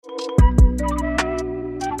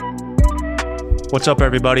What's up,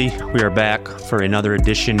 everybody? We are back for another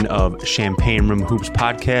edition of Champagne Room Hoops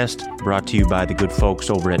podcast, brought to you by the good folks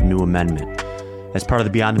over at New Amendment. As part of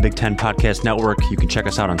the Beyond the Big Ten podcast network, you can check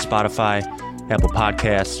us out on Spotify, Apple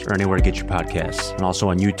Podcasts, or anywhere to get your podcasts, and also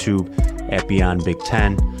on YouTube at Beyond Big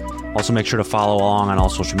Ten. Also, make sure to follow along on all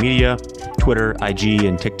social media, Twitter, IG,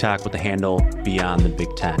 and TikTok with the handle Beyond the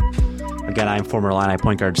Big Ten. Again, I'm former Illini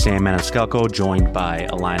point guard Sam Maniscalco, joined by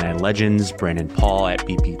Illini legends Brandon Paul at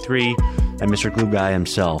BP3 and Mr. Glue Guy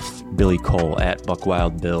himself, Billy Cole at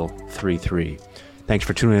BuckWildBill33. Thanks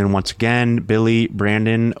for tuning in once again. Billy,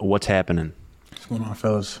 Brandon, what's happening? What's going on,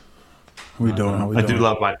 fellas? How we doing? I do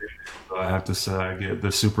love my name. I have to say, I get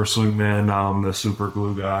the super swingman, the super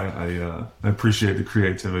glue guy. I appreciate the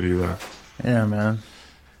creativity there. Yeah, man.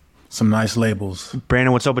 Some nice labels.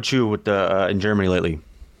 Brandon, what's up with you with in Germany lately?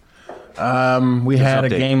 We had a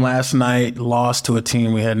game last night, lost to a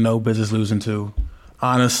team we had no business losing to.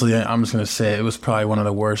 Honestly, I'm just going to say it was probably one of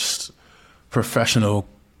the worst professional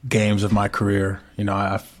games of my career. You know,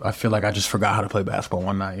 I feel like I just forgot how to play basketball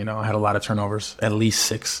one night. You know, I had a lot of turnovers, at least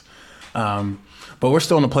 6. But we're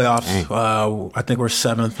still in the playoffs. I think we're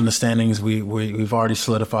 7th in the standings. We've already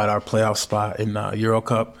solidified our playoff spot in Euro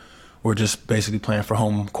Cup. We're just basically playing for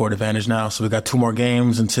home court advantage now. So we got 2 more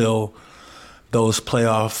games until those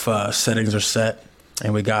playoff settings are set.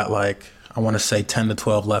 And we got I want to say 10 to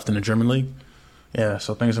 12 left in the German league. Yeah,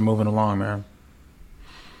 so things are moving along, man.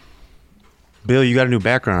 Bill, you got a new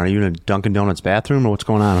background. Are you in a Dunkin' Donuts bathroom, or what's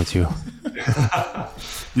going on with you?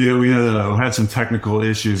 Yeah, we had some technical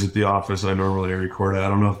issues at the office I normally record at. I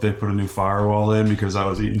don't know if they put a new firewall in because I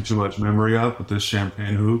was eating too much memory up with this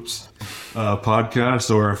Champagne Hoops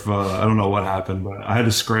podcast, or if I don't know what happened, but I had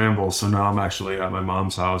to scramble. So now I'm actually at my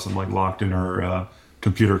mom's house. I'm locked in her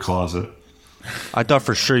computer closet. I thought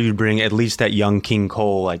for sure you'd bring at least that young King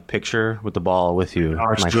Cole picture with the ball with you.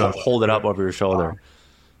 Hold it up over your shoulder.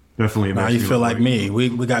 Definitely. Now you feel like me. We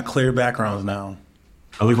got clear backgrounds now.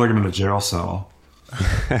 I look like I'm in a jail cell.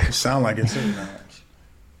 You sound like it too, man.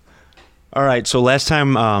 All right, so last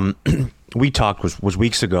time we talked was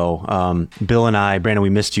weeks ago. Bill and I, Brandon,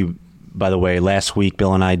 we missed you, by the way. Last week,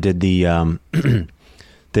 Bill and I did the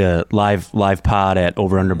the live pod at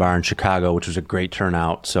Over Under Bar in Chicago, which was a great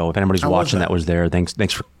turnout. So if anybody's watching that was there,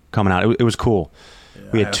 thanks for coming out. It was cool. Yeah,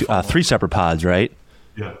 we had 3 separate pods, right?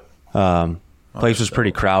 Yeah. Place was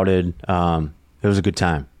pretty crowded. It was a good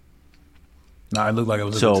time. No, it looked like it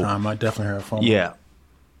was a good time. I definitely had fun. Yeah.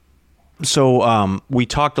 So we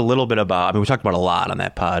talked a little bit about, we talked about a lot on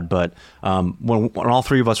that pod, but when all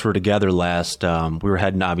 3 of us were together last, we were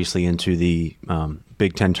heading obviously into the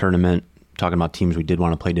Big Ten tournament, talking about teams we did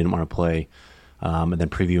want to play, didn't want to play, and then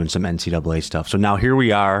previewing some NCAA stuff. So now here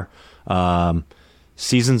we are.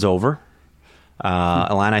 Season's over.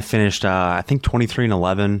 Illini finished, I think,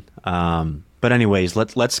 23-11. But anyways,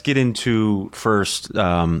 let's get into first.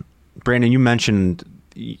 Brandon, you mentioned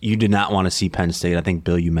you did not want to see Penn State. I think,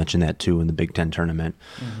 Bill, you mentioned that too in the Big Ten tournament.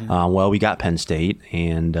 Mm-hmm. Well, we got Penn State,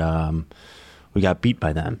 and we got beat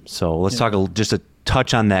by them. So let's talk just a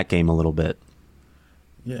touch on that game a little bit.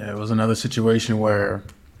 Yeah, it was another situation where,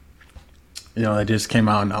 they just came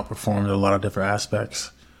out and outperformed a lot of different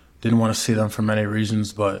aspects. Didn't want to see them for many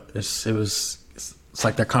reasons, but it's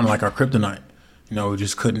like they're kind of like our kryptonite. We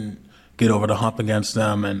just couldn't get over the hump against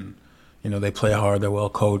them, and they play hard, they're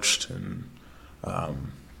well coached, and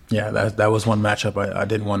that was one matchup I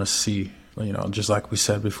didn't want to see, just like we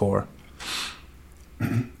said before.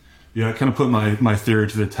 Yeah, I kind of put my theory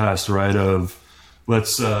to the test, right, of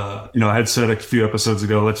let's, I had said a few episodes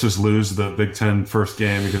ago, let's just lose the Big Ten first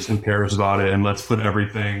game because who cares about it, and let's put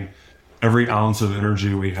every ounce of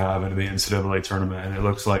energy we have into the NCAA tournament, and it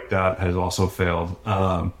looks like that has also failed.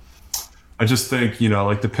 I just think,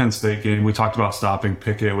 like the Penn State game, we talked about stopping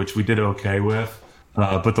Pickett, which we did okay with.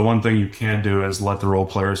 But the one thing you can do is let the role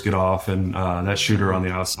players get off, and that shooter on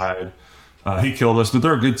the outside, he killed us. But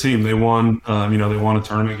they're a good team. They won. They won a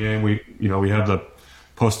tournament game. We have the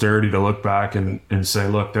posterity to look back and say,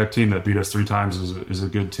 look, that team that beat us 3 times is a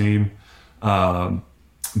good team.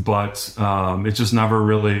 But it just never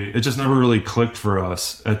really clicked for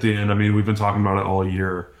us at the end. We've been talking about it all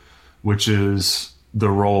year, which is the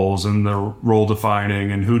roles and the role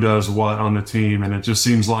defining and who does what on the team. And it just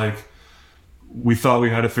seems like we thought we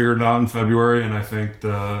had it figured out in February. And I think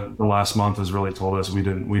the last month has really told us we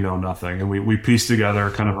know nothing. And we pieced together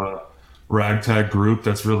kind of a ragtag group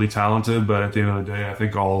that's really talented. But at the end of the day, I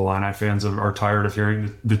think all Illini fans are tired of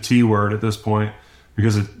hearing the T word at this point,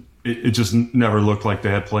 because it just never looked like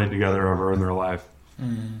they had played together ever in their life.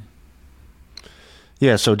 Mm.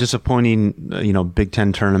 Yeah, so disappointing, Big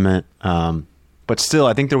Ten tournament. But still,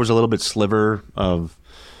 I think there was a little bit sliver of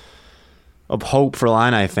of hope for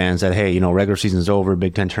Illini fans that, hey, regular season's over,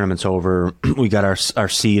 Big Ten tournament's over, we got our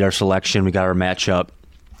seed, our selection, we got our matchup.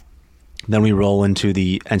 Then we roll into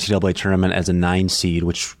the NCAA tournament as a 9 seed,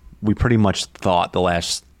 which we pretty much thought the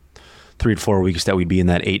last 3 to 4 weeks that we'd be in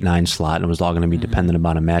that 8-9 slot, and it was all going to be dependent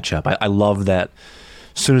upon a matchup. I love that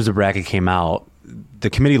as soon as the bracket came out, the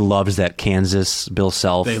committee loves that Kansas, Bill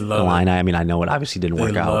Self, Illini. I mean, I know it obviously didn't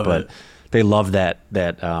work out, but they love that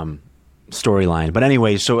storyline. But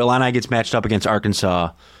anyway, so Illini gets matched up against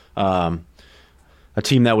Arkansas, a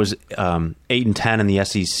team that was 8-10 in the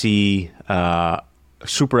SEC,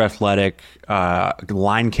 super athletic. The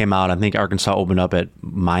line came out. I think Arkansas opened up at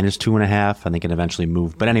 -2.5. I think it eventually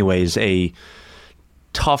moved. But anyways, a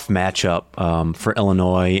tough matchup for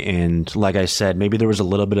Illinois. And like I said, maybe there was a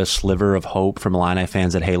little bit of sliver of hope from Illini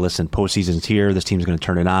fans that, hey, listen, postseason's here. This team's going to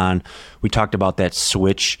turn it on. We talked about that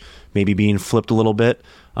switch maybe being flipped a little bit.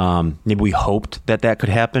 Maybe we hoped that could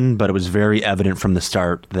happen, but it was very evident from the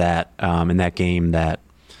start that in that game that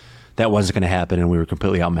wasn't going to happen, and we were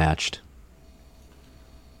completely outmatched.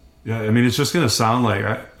 Yeah, I mean, it's just going to sound like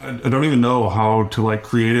I don't even know how to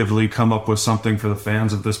creatively come up with something for the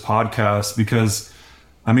fans of this podcast, because,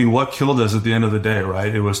 I mean, what killed us at the end of the day,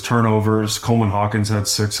 right? It was turnovers. Coleman Hawkins had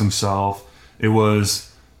 6 himself. It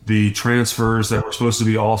was the transfers that were supposed to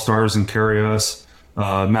be all-stars and carry us.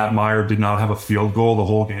 Matt Meyer did not have a field goal the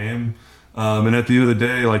whole game. And at the end of the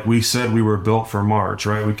day, we said, we were built for March,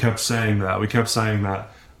 right? We kept saying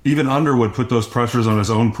that. Even Underwood put those pressures on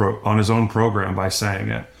his own program by saying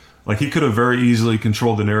it. He could have very easily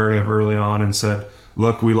controlled the narrative early on and said,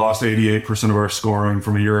 look, we lost 88% of our scoring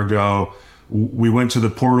from a year ago. We went to the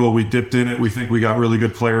portal, we dipped in it. We think we got really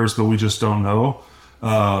good players, but we just don't know.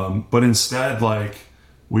 But instead,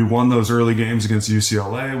 we won those early games against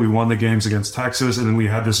UCLA. We won the games against Texas. And then we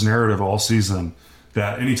had this narrative all season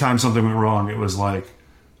that anytime something went wrong, it was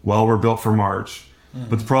well, we're built for March. Mm-hmm.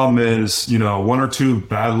 But the problem is, 1 or 2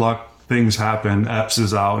 bad luck things happen. Epps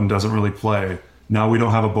is out and doesn't really play. Now we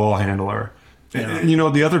don't have a ball handler. Yeah. And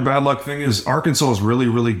the other bad luck thing is Arkansas is really,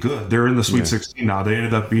 really good. They're in the Sweet 16 now. They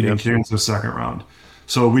ended up beating Kansas second round.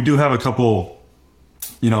 So we do have a couple,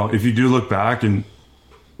 if you do look back, and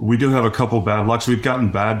we do have a couple bad lucks. We've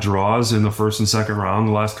gotten bad draws in the first and second round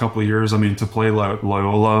the last couple of years. I mean, to play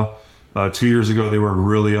Loyola 2 years ago, they were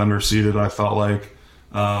really underseeded, I felt like.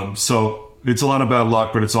 So it's a lot of bad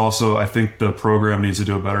luck, but it's also, I think the program needs to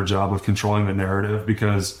do a better job of controlling the narrative,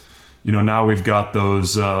 because now we've got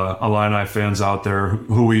those Illini fans out there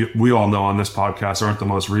who we all know on this podcast aren't the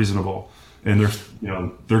most reasonable, and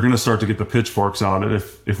they're going to start to get the pitchforks on it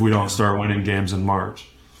if we don't start winning games in March.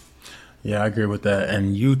 Yeah, I agree with that.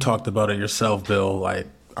 And you talked about it yourself, Bill.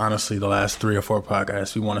 Honestly, the last 3 or 4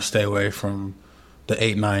 podcasts, we want to stay away from the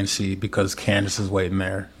 8-9 seed because Kansas is waiting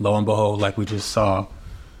there. Lo and behold, like we just saw,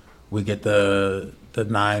 we get the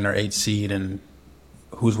 9 or 8 seed, and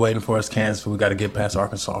who's waiting for us? Kansas, but we got to get past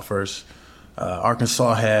Arkansas first.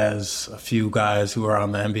 Arkansas has a few guys who are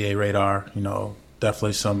on the NBA radar.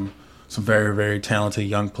 Definitely some very, very talented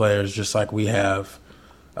young players, just like we have.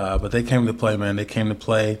 But they came to play, man. They came to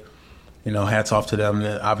play. Hats off to them.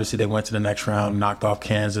 Obviously, they went to the next round, knocked off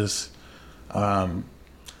Kansas.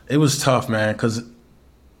 It was tough, man, because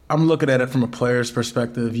I'm looking at it from a player's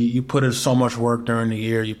perspective. You put in so much work during the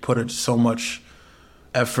year. You put in so much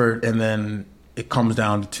effort, and then it comes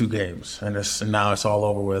down to 2 games, and now it's all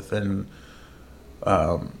over with. And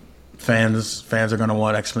fans are going to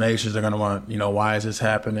want explanations. They're going to want, why is this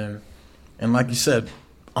happening? And like you said,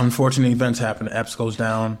 unfortunate events happen. Epps goes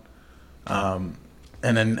down,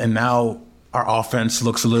 and now our offense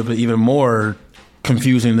looks a little bit even more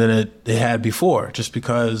confusing than it had before, just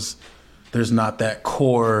because there's not that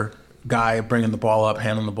core guy bringing the ball up,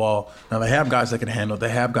 handling the ball. Now they have guys that can handle it. They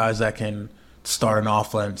have guys that can start an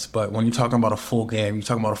offense, but when you're talking about a full game, you're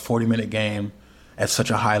talking about a 40-minute game at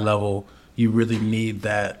such a high level, you really need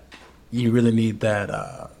that. You really need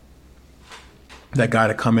that guy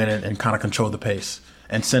to come in and kind of control the pace.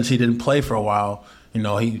 And since he didn't play for a while,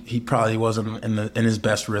 he probably wasn't in his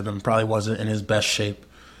best rhythm, probably wasn't in his best shape.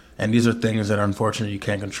 And these are things that, unfortunately, you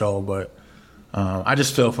can't control. But I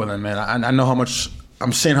just feel for them, man. I know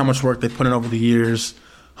I'm seeing how much work they put in over the years,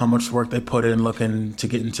 how much work they put in looking to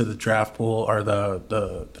get into the draft pool or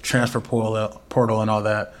the transfer portal and all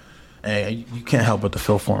that. And you can't help but to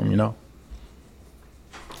feel for them,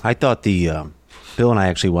 I thought Bill and I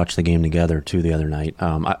actually watched the game together, too, the other night.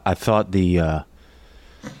 I thought that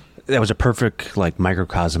was a perfect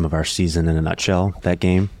microcosm of our season in a nutshell, that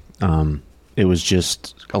game. It was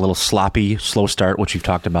just a little sloppy, slow start, which we've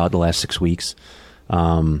talked about the last 6 weeks.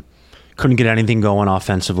 Couldn't get anything going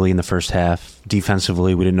offensively in the first half.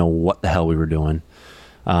 Defensively, we didn't know what the hell we were doing.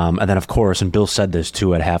 And then, of course, and Bill said this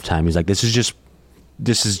too at halftime, he's like, this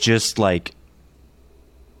is just like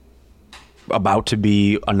about to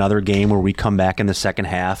be another game where we come back in the second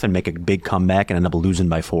half and make a big comeback and end up losing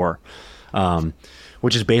by 4,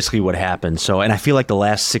 which is basically what happened. So, and I feel like the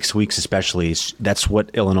last 6 weeks especially, that's what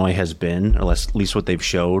Illinois has been, or at least what they've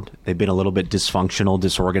showed. They've been a little bit dysfunctional,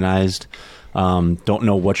 disorganized, don't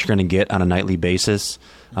know what you're going to get on a nightly basis.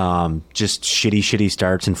 Just shitty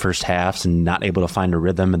starts in first halves and not able to find a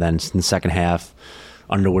rhythm. And then in the second half,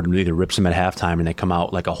 Underwood either rips them at halftime and they come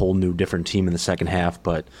out like a whole new different team in the second half.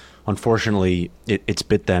 But unfortunately, it's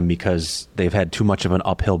bit them because they've had too much of an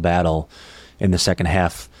uphill battle in the second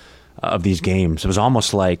half of these games. It was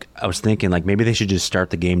almost like I was thinking like maybe they should just start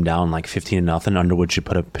the game down like 15-0. Underwood should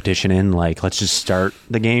put a petition in like, let's just start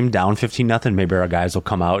the game down 15-0. Maybe our guys will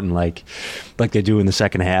come out and like they do in the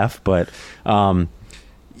second half. But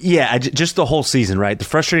yeah, just the whole season, right? The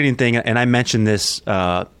frustrating thing, and I mentioned this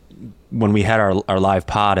when we had our live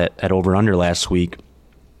pod at Over Under last week.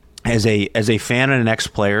 As a fan and an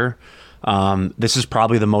ex-player, this is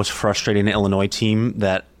probably the most frustrating Illinois team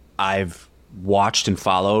that I've watched and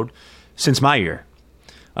followed since my year.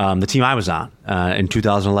 The team I was on in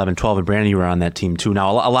 2011-12, and Brandon, you were on that team too.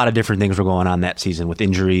 Now, a lot of different things were going on that season with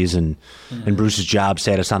injuries and Bruce's job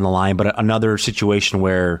status on the line, but another situation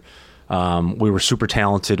where we were super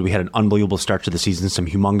talented. We had an unbelievable start to the season, some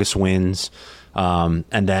humongous wins, and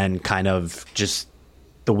then kind of just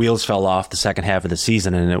the wheels fell off the second half of the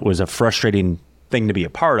season, and it was a frustrating thing to be a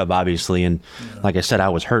part of, obviously. And like I said, I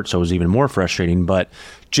was hurt, so it was even more frustrating. But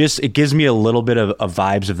just it gives me a little bit of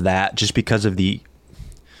vibes of that, just because of the,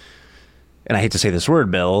 and I hate to say this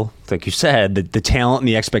word, Bill, like you said, the talent and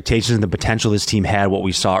the expectations and the potential this team had, what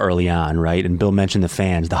we saw early on, right? And Bill mentioned the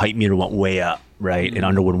fans, the hype meter went way up, right? And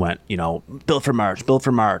Underwood went, built for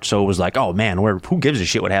March. So it was like, oh man, who gives a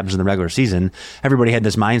shit what happens in the regular season? Everybody had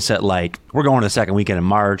this mindset like, we're going to the second weekend in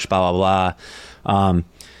March, blah, blah, blah.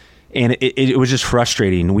 And it was just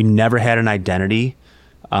frustrating. We never had an identity.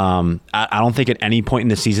 I don't think at any point in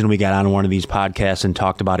the season we got on one of these podcasts and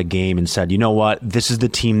talked about a game and said, you know what, this is the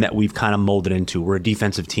team that we've kind of molded into. We're a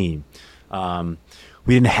defensive team.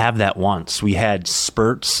 We didn't have that once. We had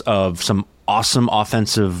spurts of some awesome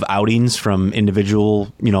offensive outings from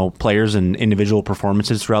individual, players and individual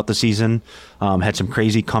performances throughout the season. Had some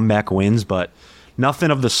crazy comeback wins, but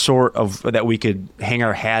nothing of the sort of that we could hang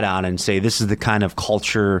our hat on and say this is the kind of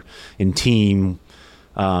culture and team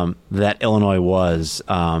that Illinois was,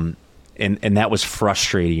 and that was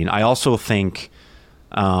frustrating. I also think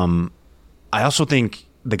the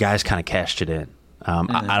guys kind of cashed it in.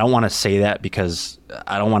 I don't want to say that because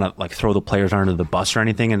I don't want to like throw the players under the bus or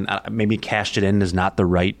anything, and maybe cashed it in is not the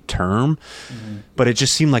right term, but it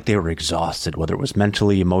just seemed like they were exhausted, whether it was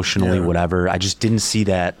mentally, emotionally, whatever. I just didn't see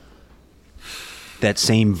that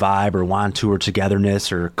same vibe or want to or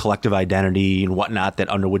togetherness or collective identity and whatnot that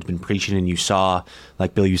Underwood's been preaching, and you saw,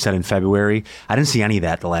 like Bill, you said in February. I didn't see any of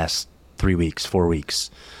that the last 4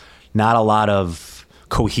 weeks. Not a lot of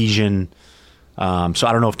cohesion. So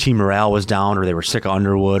I don't know if team morale was down or they were sick of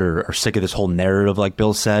Underwood or sick of this whole narrative, like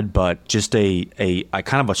Bill said, but just a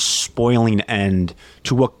kind of a spoiling end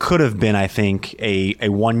to what could have been, I think, a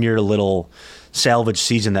 1 year little salvage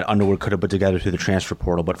season that Underwood could have put together through the transfer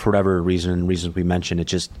portal. But for whatever reasons we mentioned, it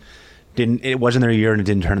just didn't. It wasn't their year, and it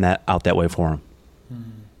didn't turn out that way for them.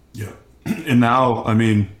 Yeah, and now, I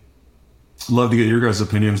mean, love to get your guys'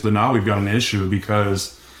 opinions, but now we've got an issue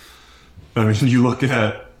because, I mean, you look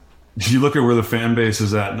at where the fan base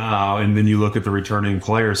is at now, and then you look at the returning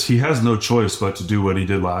players. He has no choice but to do what he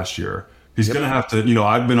did last year. He's going to have to,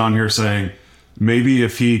 I've been on here saying maybe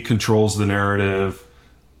if he controls the narrative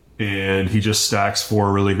and he just stacks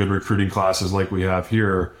 4 really good recruiting classes like we have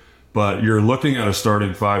here, but you're looking at a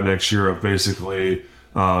starting 5 next year of basically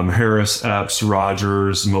Harris, Epps,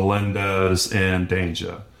 Rogers, Melendez, and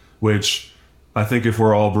Danger, which I think if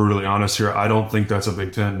we're all brutally honest here, I don't think that's a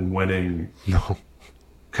Big Ten winning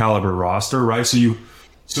caliber roster, right? So you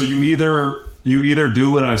either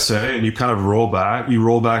do what I say and you kind of roll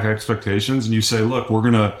back expectations and you say, look, we're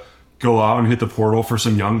going to go out and hit the portal for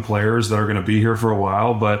some young players that are going to be here for a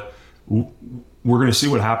while, but we're going to see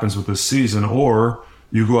what happens with this season. Or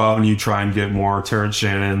you go out and you try and get more Terrence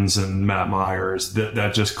Shannons and Matt Myers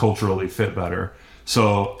that just culturally fit better.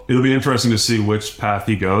 So it'll be interesting to see which path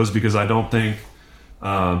he goes, because I don't think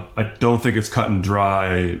it's cut and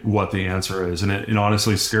dry what the answer is. And it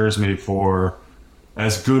honestly scares me for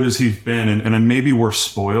as good as he's been. And maybe we're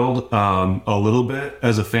spoiled a little bit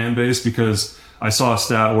as a fan base, because I saw a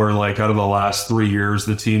stat where, like, out of the last 3 years,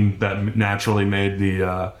 the team that naturally made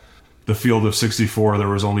the field of 64, there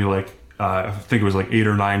was only I think it was 8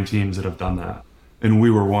 or 9 teams that have done that. and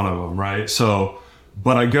we were one of them, right? So,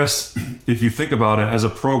 but I guess if you think about it as a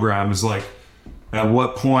program, is like, at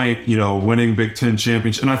what point, winning Big Ten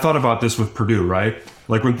championship, and I thought about this with Purdue, right?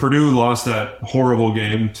 Like when Purdue lost that horrible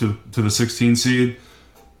game to the 16 seed,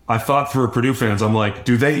 I thought for Purdue fans, I'm like,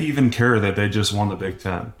 do they even care that they just won the Big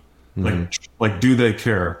Ten? Like, do they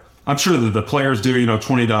care? I'm sure that the players do,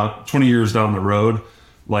 20 years down the road,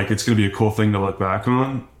 like it's going to be a cool thing to look back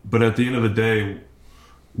on. But at the end of the day,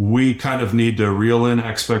 we kind of need to reel in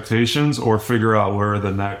expectations or figure out where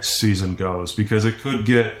the next season goes, because it could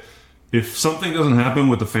get, if something doesn't happen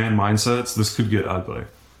with the fan mindsets, this could get ugly.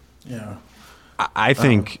 Yeah. I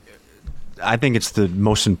think it's the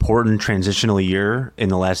most important transitional year in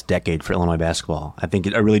the last decade for Illinois basketball. I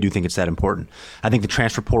really do think it's that important. I think the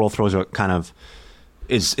transfer portal throws a kind of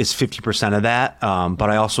is 50% of that. But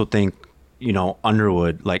I also think,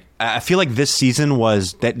 Underwood, like, I feel like this season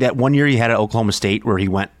was that 1 year he had at Oklahoma State where he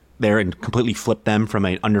went there and completely flipped them from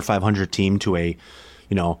an under 500 team to a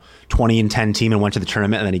 20-10 team and went to the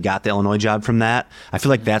tournament, and then he got the Illinois job from that. I feel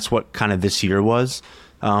like that's what kind of this year was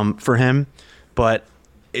for him. But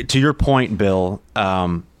to your point, Bill,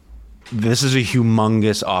 this is a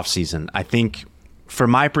humongous offseason. I think from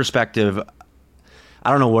my perspective, I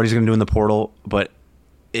don't know what he's going to do in the portal, but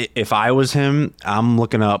if I was him, I'm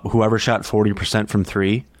looking up whoever shot 40% from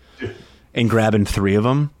three and grabbing 3 of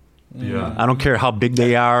them. Yeah, I don't care how big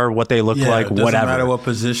they are, what they look like, it doesn't whatever. matter what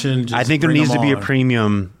position. Just I think there needs to be a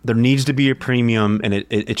premium. There needs to be a premium, and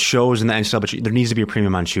it shows in the NCAA. But there needs to be a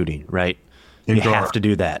premium on shooting, right? You have to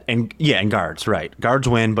do that, and guards, right? Guards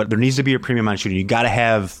win, but there needs to be a premium on shooting. You got to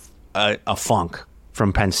have a Funk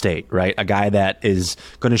from Penn State, right? A guy that is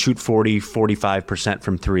going to shoot 40-45%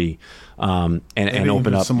 from three, and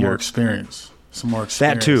open up some more experience.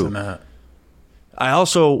 That too. In that. I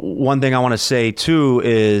also, one thing I want to say too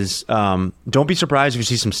is don't be surprised if you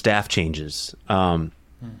see some staff changes. And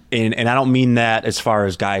I don't mean that as far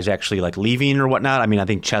as guys actually like leaving or whatnot. I mean, I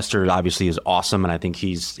think Chester obviously is awesome, and I think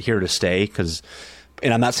he's here to stay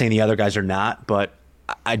and I'm not saying the other guys are not, but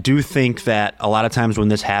I do think that a lot of times when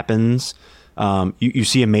this happens, you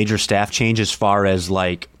see a major staff change as far as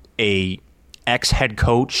like a ex-head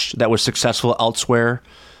coach that was successful elsewhere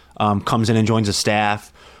comes in and joins the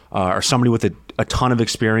staff, or somebody with a ton of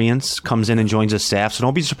experience comes in and joins the staff. So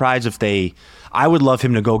don't be surprised if I would love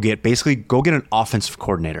him to go get an offensive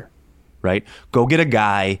coordinator, right? Go get a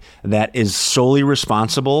guy that is solely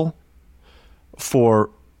responsible for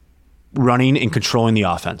running and controlling the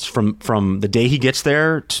offense from the day he gets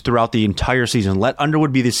there throughout the entire season. Let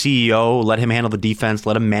Underwood be the CEO, let him handle the defense,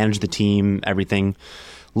 let him manage the team, everything.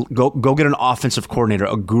 Go get an offensive coordinator,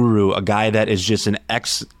 a guru, a guy that is just an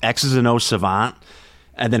X's and O's savant,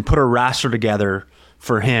 and then put a roster together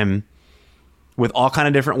for him with all kind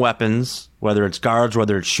of different weapons, whether it's guards,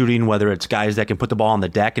 whether it's shooting, whether it's guys that can put the ball on the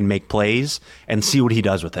deck and make plays, and see what he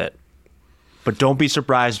does with it. But don't be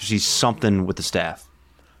surprised if you see something with the staff.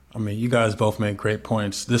 I mean, you guys both made great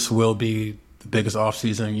points. This will be the biggest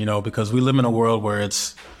offseason, because we live in a world where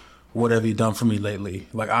it's, what have you done for me lately?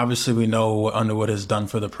 Like, obviously, we know what Underwood has done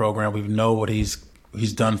for the program. We know what he's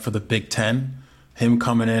done for the Big Ten. Him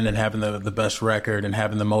coming in and having the best record and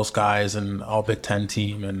having the most guys and all Big Ten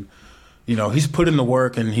team. And, he's put in the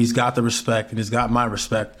work and he's got the respect and he's got my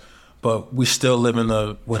respect. But we still live in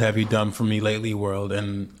the what have you done for me lately world.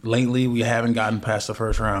 And lately, we haven't gotten past the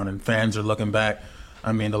first round. And fans are looking back.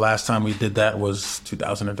 I mean, the last time we did that was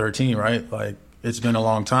 2013, right? Like, it's been a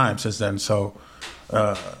long time since then. So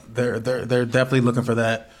they're definitely looking for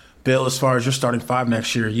that. Bill, as far as your starting 5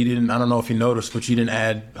 next year, I don't know if you noticed, but you didn't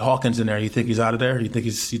add Hawkins in there. You think he's out of there? You think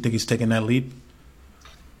he's taking that lead?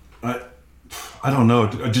 I don't know.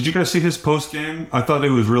 Did you guys see his post game? I thought it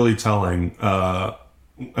was really telling.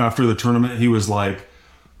 After the tournament, he was like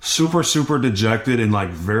super, super dejected and like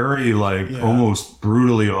very almost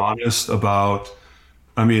brutally honest about.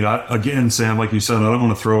 I mean, again, Sam, like you said, I don't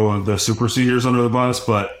want to throw the super seniors under the bus,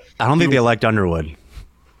 but I don't think they liked Underwood.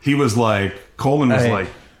 He was like, Coleman was like,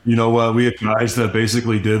 you know what? We had guys that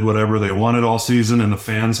basically did whatever they wanted all season, and the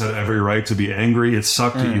fans had every right to be angry. It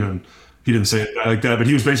sucked to even. He didn't say it like that, but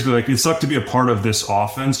he was basically like, it sucked to be a part of this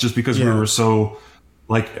offense just because we were so,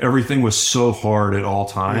 like, everything was so hard at all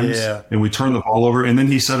times, and we turned the ball over. And then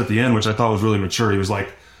he said at the end, which I thought was really mature, he was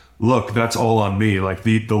like, look, that's all on me. Like,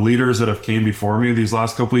 the leaders that have came before me these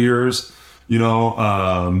last couple of years,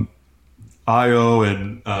 Io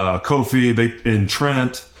and Kofi, and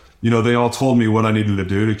Trent, they all told me what I needed to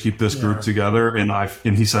do to keep this group together, and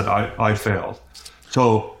he said I failed.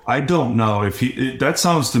 So I don't know if that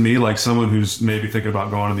sounds to me like someone who's maybe thinking about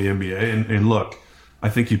going to the NBA. And look, I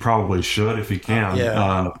think he probably should if he can.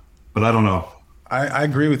 But I don't know. I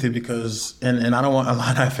agree with you because, and I don't want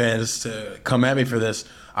Illini fans to come at me for this.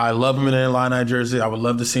 I love him in an Illini jersey. I would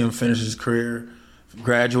love to see him finish his career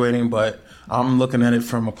graduating, but I'm looking at it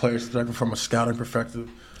from a player's perspective, from a scouting perspective.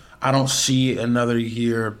 I don't see another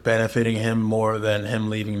year benefiting him more than him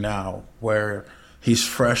leaving now, where he's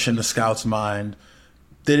fresh in the scouts' mind.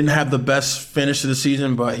 They didn't have the best finish of the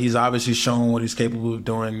season, but he's obviously shown what he's capable of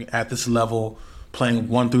doing at this level, playing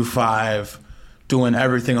 1 through 5, doing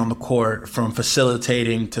everything on the court, from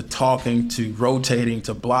facilitating to talking to rotating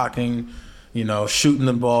to blocking, shooting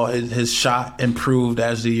the ball. His shot improved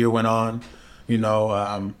as the year went on,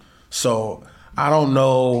 So I don't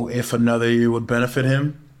know if another year would benefit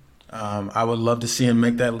him. I would love to see him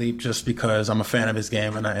make that leap just because I'm a fan of his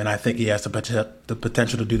game, and I think he has the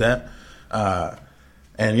potential to do that.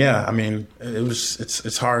 And yeah, I mean,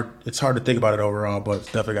 it's hard to think about it overall, but it's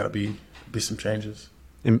definitely got to be some changes.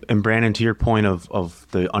 And Brandon, to your point of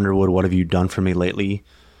the Underwood, what have you done for me lately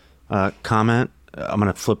comment, I'm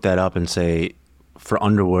going to flip that up and say, for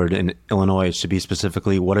Underwood in Illinois, to be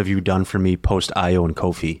specifically, what have you done for me post Ayo and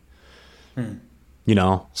Kofi?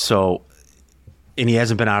 So, and he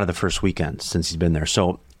hasn't been out of the first weekend since he's been there.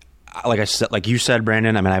 So, like you said,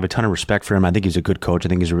 Brandon, I mean, I have a ton of respect for him. I think he's a good coach. I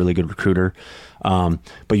think he's a really good recruiter. But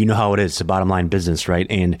you know how it is. It's a bottom line business, right?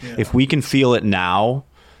 And if we can feel it now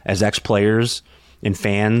as ex-players and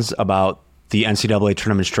fans about the NCAA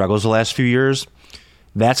tournament struggles the last few years,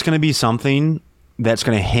 that's going to be something that's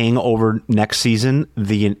going to hang over next season,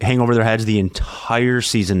 hang over their heads the entire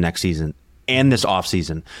season next season and this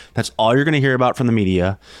offseason. That's all you're going to hear about from the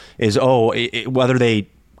media is, whether they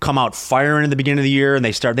come out firing at the beginning of the year and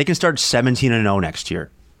they can start 17-0 next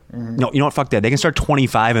year. Mm-hmm. No, you know what? Fuck that. They can start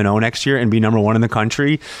 25-0 next year and be number 1 in the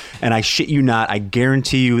country. And I shit you not, I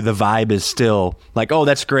guarantee you the vibe is still like, oh,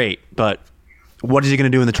 that's great, but what is he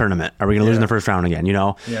going to do in the tournament? Are we going to lose in the first round again?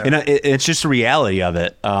 Yeah. And it's just the reality of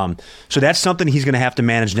it. So that's something he's going to have to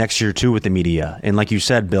manage next year too with the media. And like you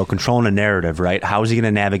said, Bill, controlling a narrative, right? How is he going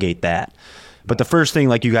to navigate that? But the first thing,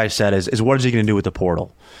 like you guys said, is what is he going to do with the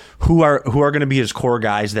portal? Who are going to be his core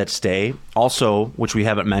guys that stay? Also, which we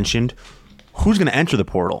haven't mentioned, who's going to enter the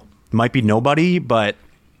portal? Might be nobody, but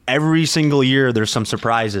every single year there's some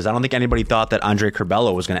surprises. I don't think anybody thought that Andre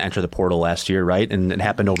Curbelo was going to enter the portal last year, right? And it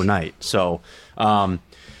happened overnight. So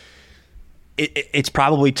it's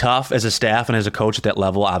probably tough as a staff and as a coach at that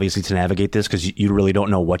level, obviously, to navigate this because you really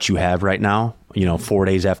don't know what you have right now. 3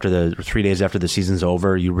 days after the season's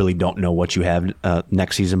over, you really don't know what you have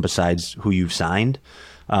next season besides who you've signed.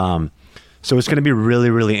 So it's going to be really,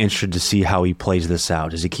 really interesting to see how he plays this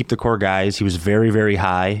out. Does he keep the core guys? He was very, very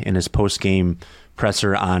high in his post-game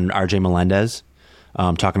presser on RJ Melendez,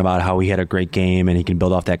 talking about how he had a great game and he can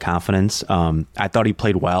build off that confidence. I thought he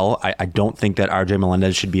played well. I don't think that RJ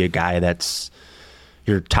Melendez should be a guy that's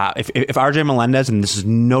your top. If RJ Melendez, and this is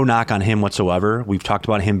no knock on him whatsoever, we've talked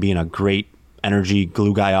about him being a great energy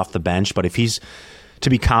glue guy off the bench, but if he's to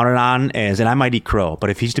be counted on as, and I might eat crow, but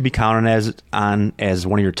if he's to be counted as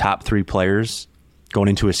one of your top 3 players going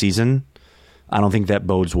into a season, I don't think that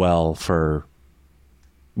bodes well for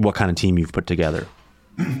what kind of team you've put together.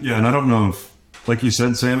 Yeah, and I don't know if, like you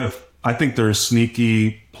said, Sam, I think there's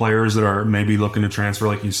sneaky players that are maybe looking to transfer,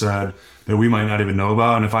 like you said, that we might not even know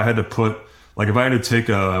about. And if I had to take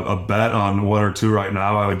a bet on 1 or 2 right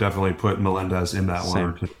now, I would definitely put Melendez in that Same. 1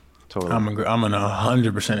 or 2. Totally. I'm in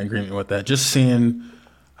 100% agreement with that. Just seeing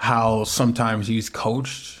how sometimes he's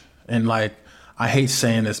coached, and I hate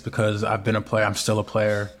saying this because I've been a player, I'm still a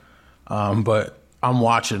player, but I'm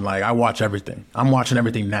watching, I watch everything. I'm watching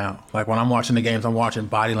everything now. When I'm watching the games, I'm watching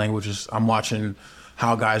body languages. I'm watching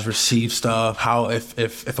how guys receive stuff, how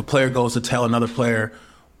if a player goes to tell another player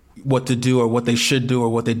what to do or what they should do or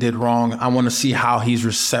what they did wrong, I want to see how he's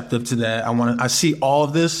receptive to that. I see all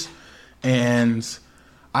of this, and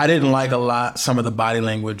I didn't like some of the body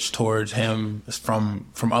language towards him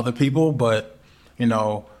from other people, but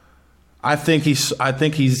I think he's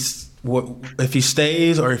if he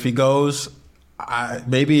stays or if he goes,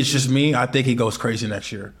 maybe it's just me. I think he goes crazy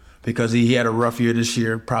next year because he had a rough year this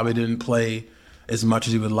year. Probably didn't play as much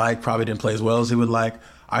as he would like. Probably didn't play as well as he would like.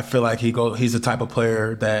 I feel like he's the type of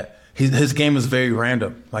player that his game is very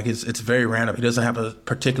random. It's very random. He doesn't have a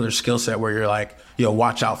particular skill set where you're like,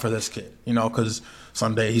 watch out for this kid. Because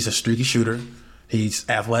someday he's a streaky shooter. He's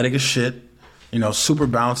athletic as shit. Super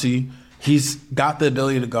bouncy. He's got the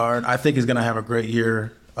ability to guard. I think he's going to have a great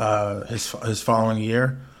year his following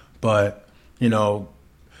year. But,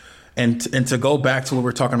 and to go back to what we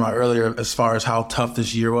were talking about earlier as far as how tough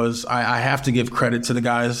this year was, I have to give credit to the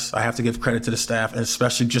guys. I have to give credit to the staff, and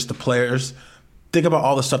especially just the players. Think about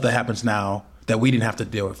all the stuff that happens now that we didn't have to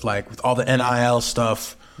deal with, with all the NIL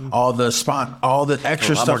stuff, all the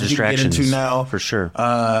extra stuff that you can get into now. For sure.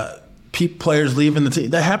 Players leaving the team.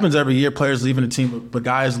 That happens every year. Players leaving the team, but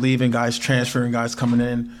guys leaving, guys transferring, guys coming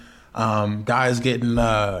in, guys getting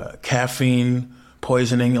caffeine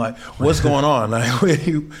poisoning. Like, what's going on? Like,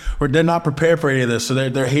 they're not prepared for any of this. So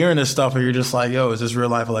they're hearing this stuff, and you're just like, yo, is this real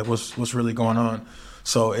life? Or like, what's really going on?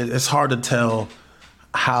 So it's hard to tell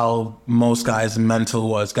how most guys' mental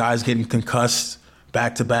was. Guys getting concussed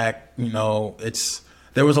back to back.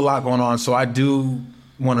 There was a lot going on. So I do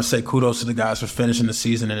want to say kudos to the guys for finishing the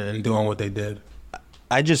season and doing what they did.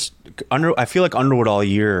 I feel like Underwood all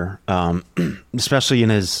year, especially in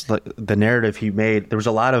the narrative he made, there was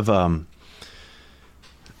a lot of I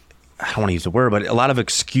don't want to use the word, but a lot of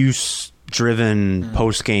excuse-driven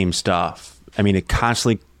post-game stuff. I mean, it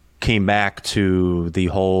constantly came back to the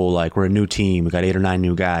whole, like, we're a new team, we got 8 or 9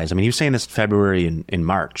 new guys. I mean, he was saying this in February and in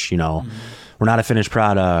March, we're not a finished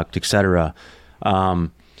product, etc. I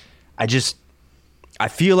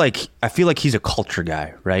feel like he's a culture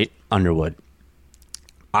guy, right? Underwood.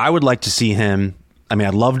 I would like to see him. I mean,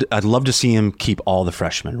 I'd love to see him keep all the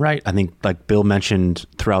freshmen, right? I think, like Bill mentioned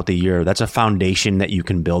throughout the year, that's a foundation that you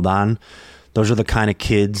can build on. Those are the kind of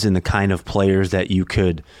kids and the kind of players that you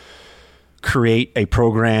could create a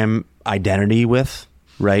program identity with,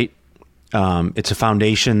 right? It's a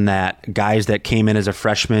foundation that guys that came in as a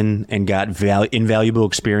freshman and got invaluable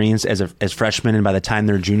experience as freshmen, and by the time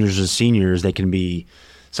they're juniors or seniors, they can be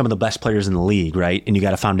some of the best players in the league, right? And you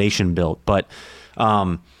got a foundation built. But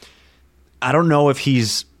I don't know if he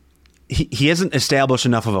hasn't established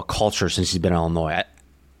enough of a culture since he's been in Illinois.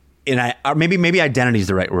 Maybe identity is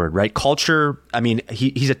the right word, right? Culture. I mean,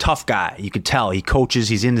 he's a tough guy. You could tell he coaches.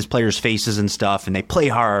 He's in his players' faces and stuff, and they play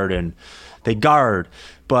hard and they guard.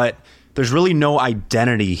 But there's really no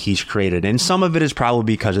identity he's created, and some of it is probably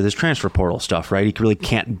because of this transfer portal stuff, right? He really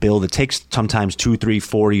can't build. It takes sometimes 2, 3,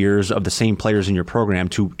 4 years of the same players in your program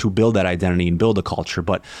to build that identity and build a culture.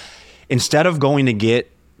 But instead of going to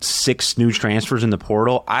get 6 new transfers in the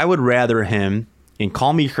portal, I would rather him, and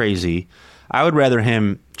call me crazy, I would rather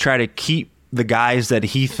him try to keep the guys that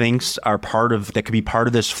he thinks that could be part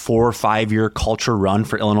of this 4 or 5 year culture run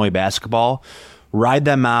for Illinois basketball, ride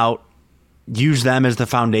them out, use them as the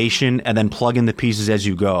foundation, and then plug in the pieces as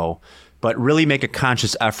you go, but really make a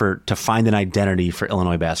conscious effort to find an identity for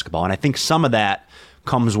Illinois basketball. And I think some of that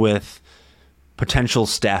comes with potential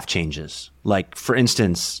staff changes. Like, for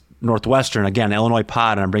instance, Northwestern, again, Illinois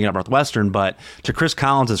pod, and I'm bringing up Northwestern, but to Chris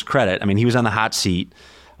Collins' credit, I mean, he was on the hot seat.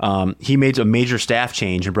 He made a major staff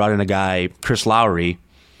change and brought in a guy, Chris Lowry,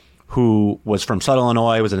 who was from Southern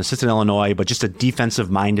Illinois, was an assistant in Illinois, but just a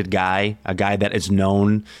defensive-minded guy, a guy that is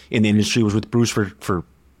known in the industry, was with Bruce for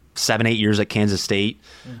 7-8 years at Kansas State.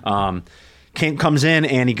 Comes in,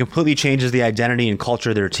 and he completely changes the identity and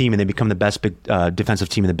culture of their team, and they become the best defensive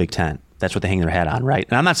team in the Big Ten. That's what they hang their hat on, right?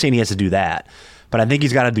 And I'm not saying he has to do that, but I think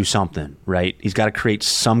he's got to do something, right? He's got to create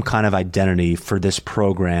some kind of identity for this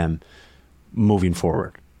program moving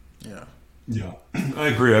forward. Yeah, I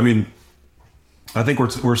agree. I mean, I think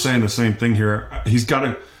we're saying the same thing here. He's got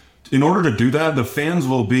to, in order to do that, the fans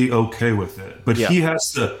will be okay with it. But he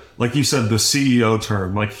has to, like you said, the CEO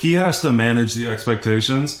term, like he has to manage the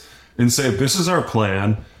expectations and say, this is our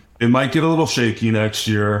plan. It might get a little shaky next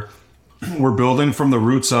year. We're building from the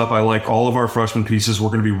roots up. I like all of our freshman pieces. We're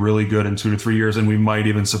going to be really good in 2 to 3 years, and we might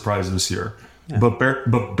even surprise this year. Yeah. But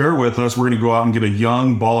bear with us. We're going to go out and get a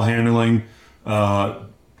young ball handling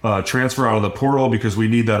transfer out of the portal because we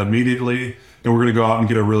need that immediately. And we're going to go out and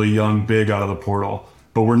get a really young big out of the portal.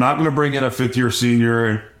 But we're not going to bring in a 5th-year senior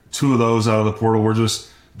and 2 of those out of the portal.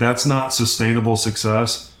 That's not sustainable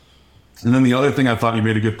success. And then the other thing I thought you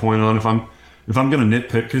made a good point on, if I'm going to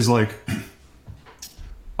nitpick, is like,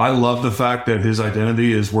 I love the fact that his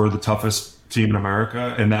identity is we're the toughest team in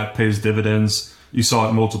America, and that pays dividends. You saw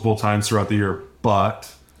it multiple times throughout the year.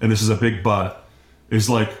 But, and this is a big but, is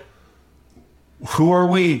like, who are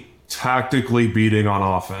we tactically beating on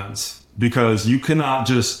offense? Because you cannot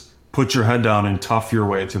just put your head down and tough your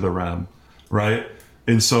way to the rim, right?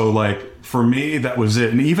 And so, like, for me, that was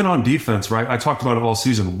it. And even on defense, right? I talked about it all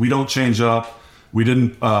season. We don't change up. We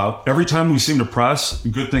didn't. Every time we seemed to press,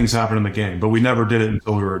 good things happen in the game. But we never did it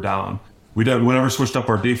until we were down. We never switched up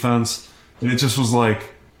our defense. And it just was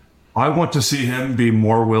like, I want to see him be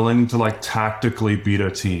more willing to, like, tactically beat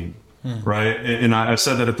a team, right? And I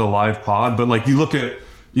said that at the live pod. But, like, you look at,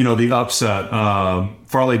 the upset,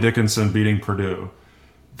 Farley Dickinson beating Purdue.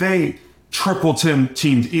 They triple teamed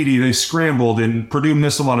Edey. They scrambled, and Purdue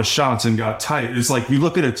missed a lot of shots and got tight. It's like, you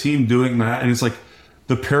look at a team doing that, and it's like,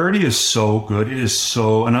 the parity is so good. It is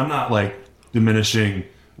so, and I'm not like diminishing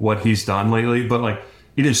what he's done lately, but like,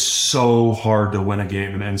 it is so hard to win a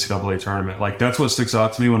game in the NCAA tournament. Like, that's what sticks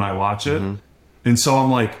out to me when I watch it. And so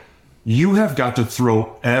I'm like, you have got to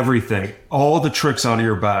throw everything, all the tricks out of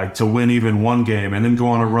your bag to win even one game and then go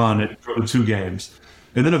on a run and go to 2 games.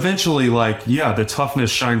 And then eventually, like, yeah, the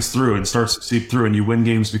toughness shines through and starts to seep through and you win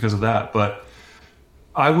games because of that. But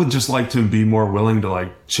I would just like to be more willing to,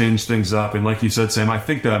 like, change things up. And like you said, Sam, I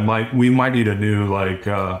think that we might need a new, like,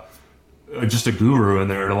 just a guru in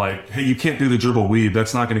there to, like, hey, you can't do the dribble weave.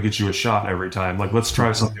 That's not going to get you a shot every time. Like, let's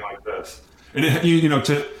try something like this.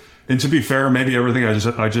 And, to be fair, maybe everything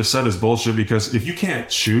I just said is bullshit, because if you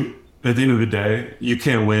can't shoot at the end of the day, you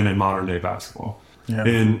can't win in modern day basketball. Yeah.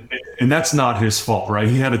 And that's not his fault, right?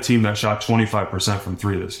 He had a team that shot 25% from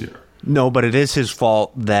 3 this year. No, but it is his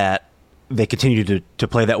fault that they continue to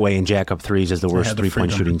play that way and jack up threes as the worst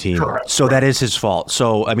 3-point shooting team. Correct. So that is his fault.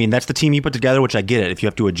 So, I mean, that's the team he put together, which I get it. If you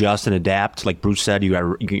have to adjust and adapt, like Bruce said, you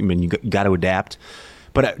got to adapt.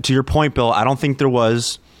 But to your point, Bill, I don't think there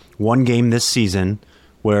was one game this season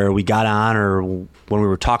where we got on, or when we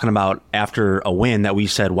were talking about after a win, that we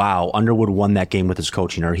said, wow, Underwood won that game with his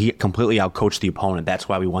coaching, or he completely outcoached the opponent. That's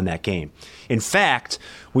why we won that game. In fact,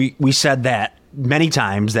 we said that many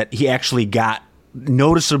times, that he actually got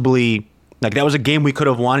noticeably, like, that was a game we could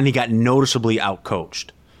have won and he got noticeably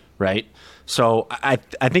outcoached, right? So I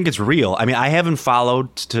think it's real. I mean, I haven't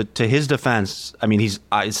followed, to his defense. I mean, he's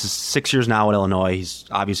 6 years now at Illinois. He's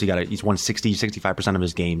obviously he's won 65% of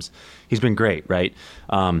his games. He's been great, right?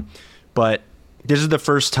 But this is the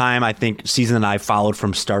first time, I think, season that I followed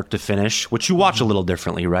from start to finish, which you watch a little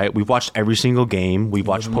differently, right? We've watched every single game. We've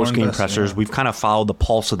watched post-game pressers. Yeah. We've kind of followed the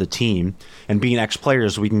pulse of the team. And being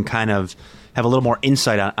ex-players, we can kind of have a little more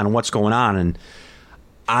insight on what's going on. And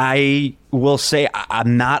I will say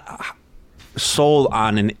I'm not sold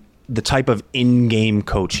on the type of in-game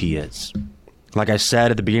coach he is. Like I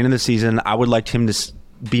said at the beginning of the season, I would like him to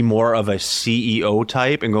be more of a CEO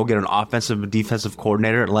type and go get an offensive and defensive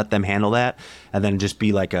coordinator and let them handle that, and then just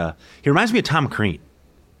be like he reminds me of Tom Crean.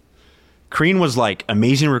 Crean was like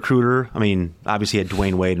amazing recruiter. I mean, obviously he had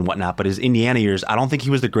Dwayne Wade and whatnot, but his Indiana years, I don't think he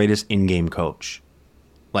was the greatest in-game coach.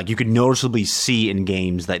 Like, you could noticeably see in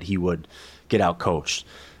games that he would get out coached.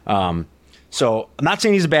 So I'm not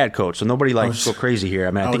saying he's a bad coach, so nobody go crazy here.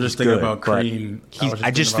 I mean, I think he's good. About Crean.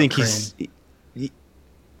 I just think he's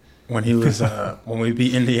when he was when we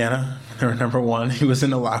beat Indiana, they were number 1. He was in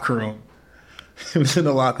the locker room. He was in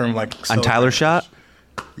the locker room like on Tyler's shot.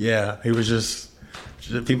 Yeah, he was just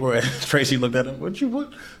people were. Tracy looked at him. What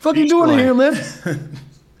fuck you doing in here, man?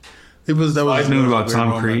 I knew about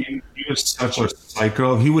Tom Crean. He was such a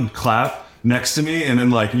psycho. He would clap next to me, and then,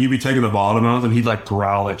 like, you'd be taking the ball out, and he'd, like,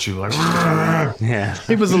 growl at you, like, yeah.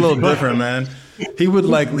 He was a little different, man. He would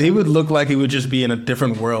look like he would just be in a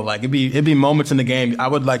different world. Like, it'd be moments in the game. I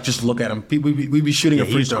would, like, just look at him. We'd be shooting a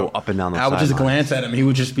free throw up and down the I would just glance at him. He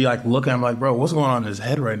would just be like, look at him, like, bro, what's going on in his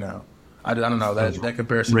head right now? I don't know that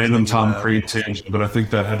comparison. Random Tom Crean tangent, but I think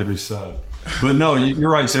that had to be said. But no, you're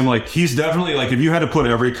right, Sam. Like, he's definitely, like, if you had to put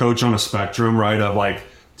every coach on a spectrum, right, of, like,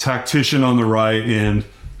 tactician on the right and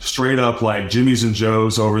straight up, like, Jimmy's and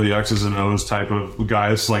Joe's over the X's and O's type of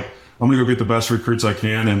guys, like, I'm going to go get the best recruits I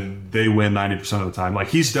can, and they win 90% of the time. Like,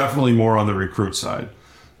 he's definitely more on the recruit side.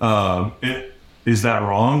 Is that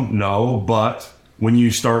wrong? No, but when you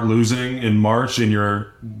start losing in March and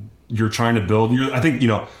you're trying to build, I think,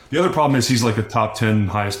 the other problem is he's like a top 10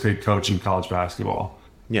 highest paid coach in college basketball.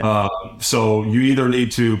 Yeah. So you either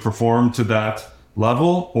need to perform to that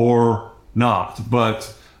level or not.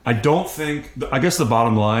 But I guess the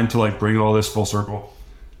bottom line, to, like, bring all this full circle,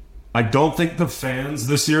 I don't think the fans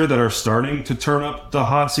this year that are starting to turn up the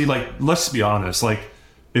hot seat, like, let's be honest, like,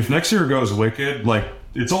 if next year goes wicked, like,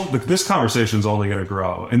 this conversation's only going to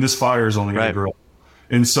grow, and this fire is only going to grow.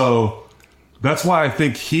 And so that's why I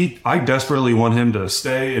think I desperately want him to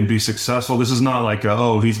stay and be successful. This is not like,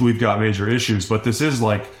 we've got major issues, but this is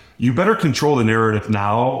like, you better control the narrative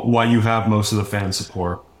now while you have most of the fan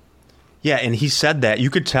support. Yeah, and he said that. You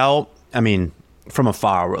could tell, I mean, from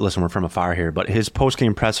afar, listen, we're from afar here, but his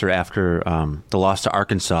post-game presser after the loss to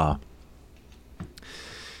Arkansas,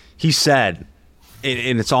 he said,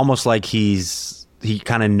 and it's almost like he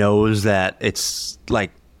kind of knows that it's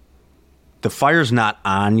like the fire's not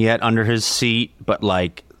on yet under his seat, but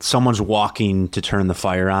like someone's walking to turn the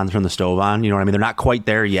stove on. You know what I mean? They're not quite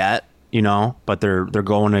there yet, but they're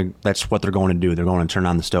going to, that's what they're going to do. They're going to turn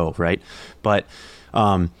on the stove, right? But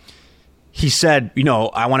he said,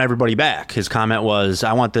 I want everybody back. His comment was,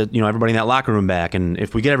 I want everybody in that locker room back. And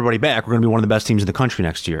if we get everybody back, we're going to be one of the best teams in the country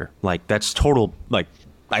next year. Like, that's total, like,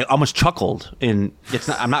 I almost chuckled. And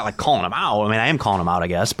I'm not like calling him out. I mean, I am calling him out, I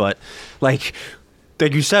guess. But, like,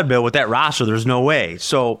 like you said, Bill, with that roster, there's no way.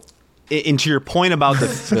 So, into your point about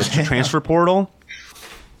the transfer portal,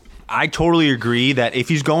 I totally agree that if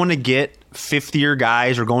he's going to get fifth-year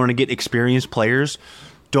guys or going to get experienced players,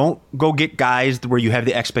 don't go get guys where you have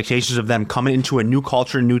the expectations of them coming into a new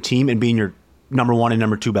culture, new team, and being your number one and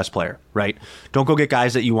number two best player, right? Don't go get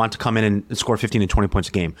guys that you want to come in and score 15 and 20 points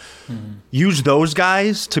a game. Mm-hmm. Use those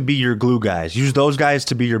guys to be your glue guys. Use those guys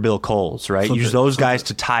to be your Bill Coles, right? Use those guys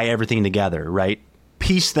to tie everything together, right?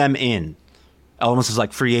 Piece them in. Almost as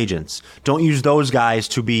like free agents. Don't use those guys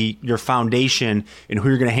to be your foundation and who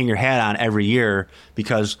you're going to hang your hat on every year,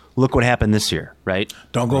 because look what happened this year, right?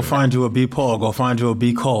 Don't go find you a B. Paul. Go find you a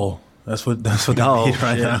B. Cole. That's what they need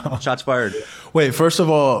right now. Shots fired. Wait, first of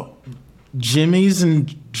all, Jimmy's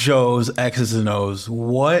and Joe's X's and O's.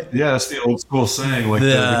 What? Yeah, that's the old school saying. Like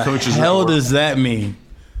the coaches. The hell does that mean?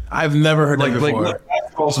 I've never heard that before. Like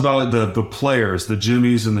basketball's about the players, the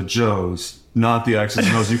Jimmys and the Joes, not the X's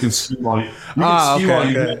and O's. You can see all.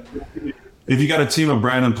 Okay. If you got a team of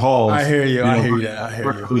Brandon Pauls, I hear you. I hear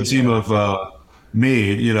you. A team of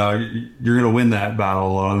me, you're going to win that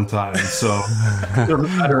battle a lot of the time. So it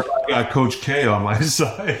doesn't matter if I got Coach K on my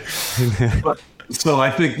side. So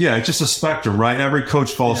I think, it's just a spectrum, right? Every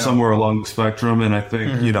coach falls somewhere along the spectrum, and I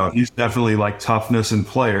think he's definitely like toughness in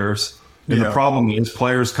players. And the problem is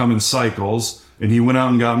players come in cycles, and he went out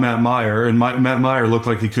and got Matt Meyer, and Matt Meyer looked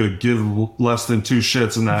like he could give less than two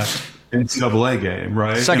shits in that NCAA game,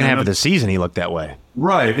 right? Second half of the season, he looked that way.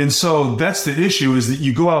 Right. And so that's the issue, is that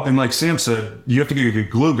you go out and, like Sam said, you have to get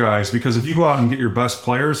glue guys, because if you go out and get your best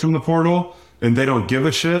players from the portal and they don't give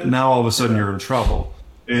a shit, now all of a sudden you're in trouble.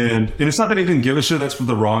 And it's not that he didn't give a shit. That's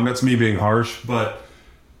that's me being harsh. But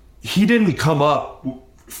he didn't come up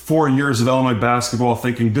 4 years of Illinois basketball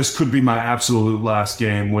thinking this could be my absolute last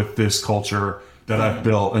game with this culture that I've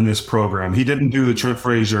built in this program. He didn't do the Trent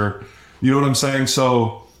Frazier. You know what I'm saying?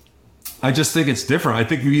 So I just think it's different. I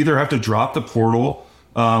think you either have to drop the portal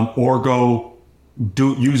or go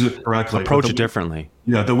use it correctly. Approach it differently.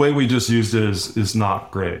 Yeah, the way we just used it is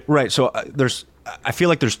not great. Right. So I feel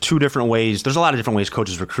like there's two different ways. There's a lot of different ways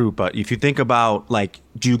coaches recruit, but if you think about, like,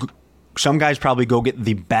 some guys probably go get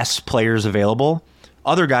the best players available.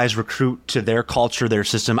 Other guys recruit to their culture, their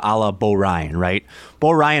system, a la Bo Ryan, right? Bo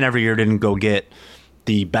Ryan every year didn't go get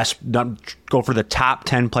the best, go for the top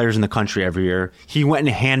 10 players in the country every year. He went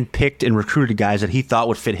and handpicked and recruited guys that he thought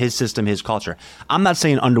would fit his system, his culture. I'm not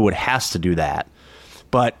saying Underwood has to do that,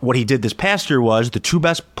 but what he did this past year was the two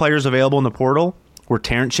best players available in the portal were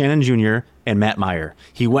Terrence Shannon Jr. and Matt Meyer.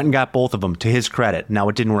 He went and got both of them, to his credit. Now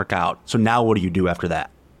it didn't work out. So now what do you do after that?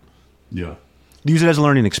 Yeah. Use it as a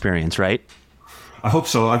learning experience, right? I hope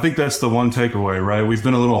so. I think that's the one takeaway, right? We've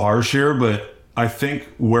been a little harsh here, but I think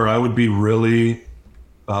where I would be really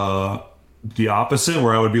the opposite,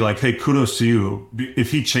 where I would be like, hey, kudos to you.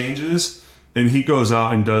 If he changes and he goes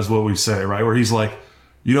out and does what we say, right? Where he's like,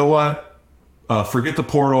 you know what? Forget the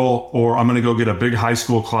portal, or I'm going to go get a big high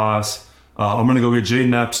school class. I'm going to go get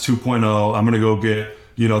Jaden Epps 2.0. I'm going to go get,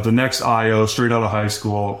 the next IO straight out of high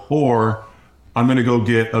school, or I'm going to go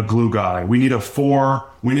get a glue guy. We need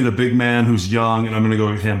a big man who's young, and I'm going to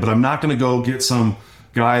go get him. But I'm not going to go get some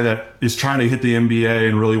guy that is trying to hit the NBA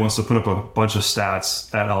and really wants to put up a bunch of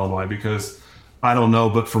stats at Illinois, because I don't know.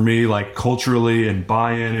 But for me, like, culturally and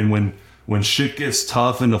buy-in, and when shit gets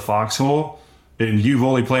tough in the foxhole, and you've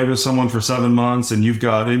only played with someone for 7 months and you've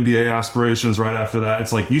got NBA aspirations right after that,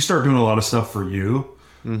 it's like you start doing a lot of stuff for you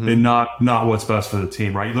and not what's best for the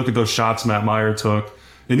team, right? You look at those shots Matt Meyer took.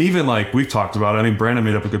 And even, like we've talked about, I think Brandon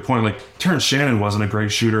made up a good point. Like, Terrence Shannon wasn't a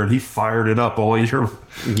great shooter, and he fired it up all year.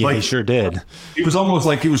 Yeah, he sure did. It was almost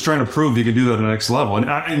like he was trying to prove he could do that at the next level.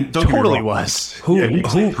 And totally was. He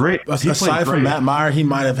played great. Aside from Matt Meyer, he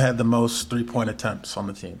might have had the most 3-point attempts on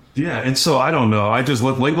the team. Yeah, and so I don't know. I just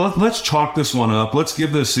let's chalk this one up. Let's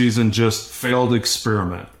give this season just failed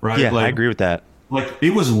experiment, right? Yeah, I agree with that. Like,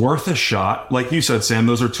 it was worth a shot. Like you said, Sam,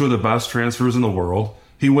 those are two of the best transfers in the world.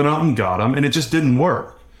 He went out and got them, and it just didn't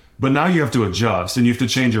work. But now you have to adjust, and you have to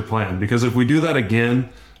change your plan, because if we do that again,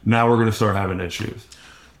 now we're going to start having issues.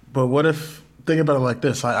 But what if, think about it like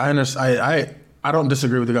this. I don't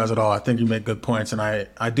disagree with you guys at all. I think you make good points, and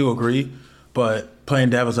I do agree. But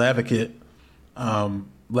playing devil's advocate,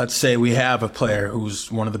 let's say we have a player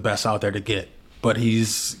who's one of the best out there to get, but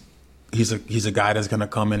he's a guy that's going to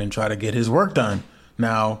come in and try to get his work done.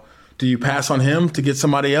 Now, do you pass on him to get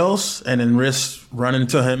somebody else and then risk running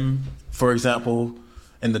into him, for example,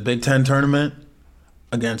 in the Big Ten tournament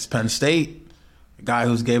against Penn State, a guy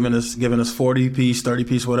who's giving us 40-piece,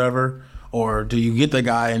 30-piece, whatever? Or do you get the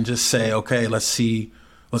guy and just say, okay, let's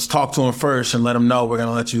talk to him first and let him know we're going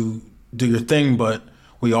to let you do your thing, but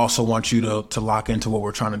we also want you to lock into what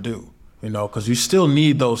we're trying to do. Because you still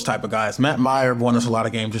need those type of guys. Matt Meyer won us a lot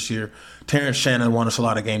of games this year. Terrence Shannon won us a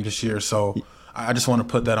lot of games this year. So I just want to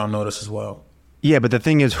put that on notice as well. Yeah, but the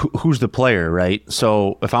thing is, who's the player, right?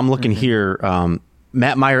 So if I'm looking here,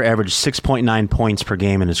 Matt Meyer averaged 6.9 points per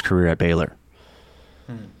game in his career at Baylor.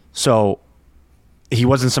 So he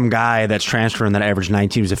wasn't some guy that's transferring that averaged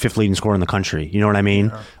 19. He was the 5th leading scorer in the country. You know what I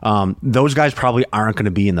mean? Yeah. Those guys probably aren't going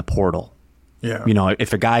to be in the portal. Yeah.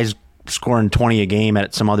 If a guy's scoring 20 a game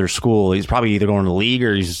at some other school, he's probably either going to the league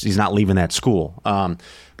or he's not leaving that school.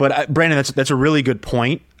 But Brandon, that's a really good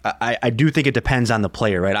point. I do think it depends on the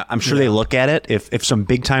player, right? I'm sure they look at it. If some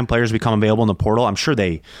big time players become available in the portal, I'm sure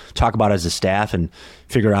they talk about it as a staff and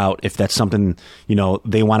figure out if that's something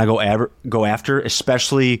they want to go after,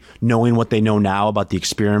 especially knowing what they know now about the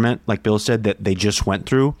experiment, like Bill said, that they just went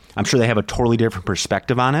through. I'm sure they have a totally different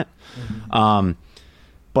perspective on it.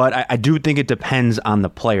 But I do think it depends on the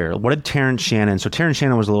player. What did Terrence Shannon? So Terrence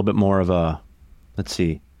Shannon was a little bit more of a, let's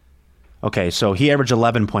see. Okay, so he averaged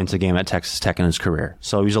 11 points a game at Texas Tech in his career.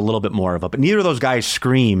 So he's a little bit more of a, but neither of those guys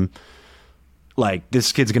scream like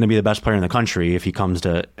this kid's going to be the best player in the country if he comes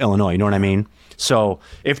to Illinois. You know what I mean? So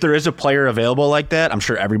if there is a player available like that, I'm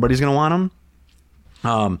sure everybody's going to want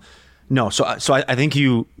him. No, so I think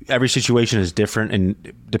every situation is different,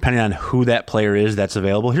 and depending on who that player is that's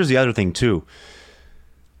available. Here's the other thing too.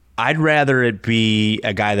 I'd rather it be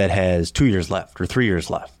a guy that has 2 years left or 3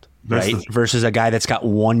 years left. Right, versus a guy that's got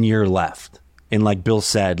 1 year left. And like Bill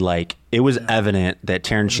said, like it was evident that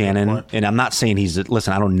Terrence Shannon, and I'm not saying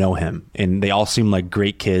listen, I don't know him, and they all seem like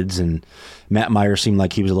great kids, and Matt Meyer seemed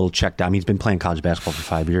like he was a little checked out. He's been playing college basketball for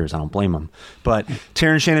 5 years. I don't blame him. But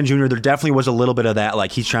Terrence Shannon Jr., there definitely was a little bit of that,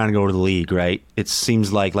 like he's trying to go to the league, right? It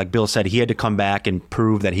seems like Bill said, he had to come back and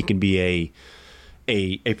prove that he can be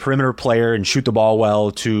a perimeter player and shoot the ball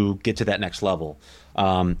well to get to that next level.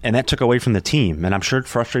 And that took away from the team, and I'm sure it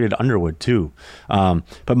frustrated Underwood too.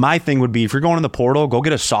 But my thing would be, if you're going in the portal, go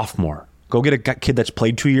get a sophomore. Go get a kid that's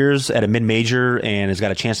played 2 years at a mid-major and has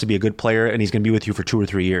got a chance to be a good player, and he's going to be with you for 2 or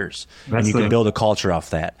 3 years. And you can build a culture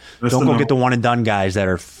off that. Don't go get the one-and-done guys that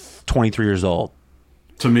are 23 years old.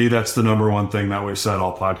 To me, that's the number one thing that we said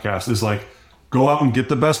all podcast is like, go out and get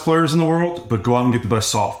the best players in the world, but go out and get the best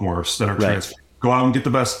sophomores that are transferred. Go out and get the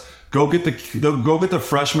best. Go get the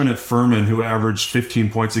freshman at Furman who averaged 15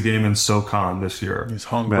 points a game in SoCon this year. He's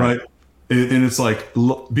hungry, right? And it's like,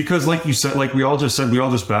 because like you said, like we all just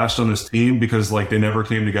bashed on this team because like they never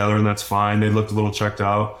came together, and that's fine. They looked a little checked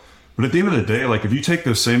out. But at the end of the day, like if you take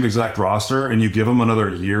the same exact roster and you give them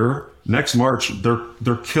another year, next March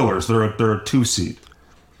they're killers. They're a 2 seed.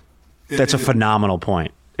 That's a phenomenal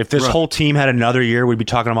point. If this whole team had another year, we'd be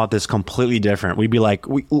talking about this completely different. We'd be like,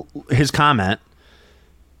 his comment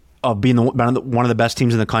of being one of the best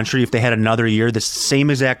teams in the country, if they had another year, the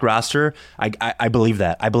same exact roster, I believe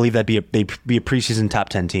that. I believe they'd be a preseason top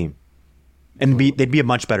 10 team, and they'd be a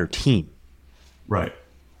much better team, right?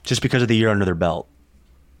 Just because of the year under their belt.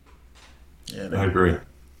 Yeah, I agree.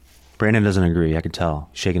 Brandon doesn't agree. I can tell.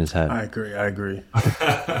 He's shaking his head. I agree.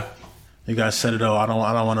 You guys said it all. I don't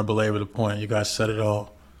want to belabor the point. You guys said it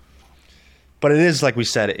all. But it is, like we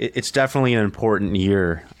said, it's definitely an important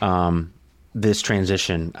year. This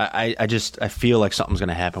transition, I feel like something's going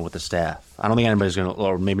to happen with the staff. I don't think anybody's going to,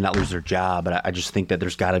 or maybe not lose their job, but I just think that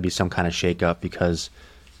there's got to be some kind of shakeup, because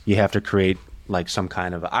you have to create like some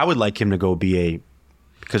kind of. I would like him to go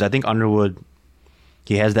because I think Underwood,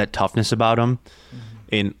 he has that toughness about him,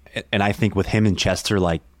 and I think with him and Chester,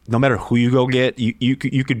 like no matter who you go get, you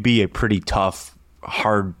could be a pretty tough,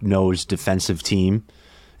 hard-nosed defensive team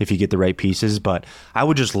if you get the right pieces. But I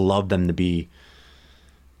would just love them to be.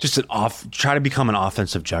 Just try to become an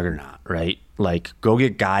offensive juggernaut, right? Like go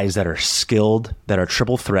get guys that are skilled, that are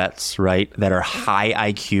triple threats, right? That are high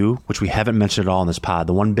IQ, which we haven't mentioned at all in this pod.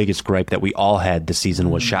 The one biggest gripe that we all had this season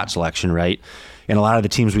was shot selection, right? And a lot of the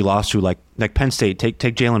teams we lost to, like Penn State, take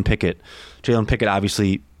Jalen Pickett. Jalen Pickett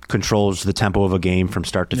obviously controls the tempo of a game from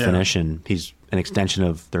start to finish, and he's an extension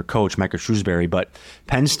of their coach, Micah Shrewsbury. But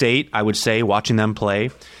Penn State, I would say, watching them play,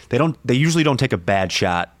 they usually don't take a bad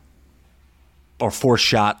shot or force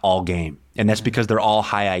shot all game. And that's because they're all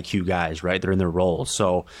high IQ guys, right? They're in their roles.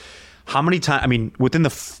 So how many times, I mean,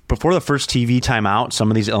 before the first TV timeout, some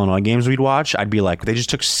of these Illinois games we'd watch, I'd be like, they just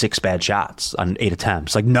took 6 bad shots on 8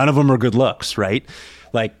 attempts. Like none of them are good looks, right?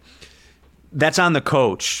 Like that's on the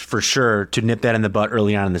coach for sure to nip that in the butt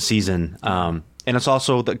early on in the season. And it's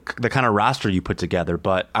also the kind of roster you put together.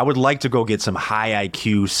 But I would like to go get some high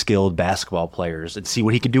IQ skilled basketball players and see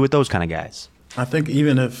what he could do with those kind of guys. I think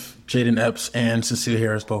even if Jaden Epps and Cecile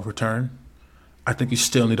Harris both return, I think you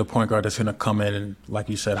still need a point guard that's going to come in and, like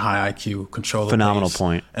you said, high IQ, control the Phenomenal pace.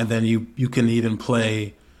 point. And then you can even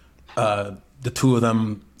play the two of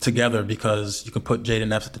them together because you can put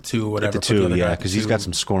Jaden Epps at the 2 or whatever. At the 2, yeah, because he's got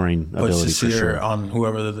some scoring ability for sure. On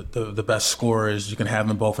whoever the best scorer is, you can have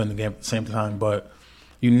them both in the game at the same time. But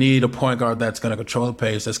you need a point guard that's going to control the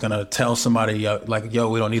pace, that's going to tell somebody, like, yo,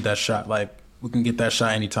 we don't need that shot. Like, we can get that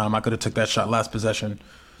shot anytime. I could have took that shot last possession.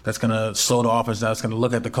 That's going to slow the offense down. That's going to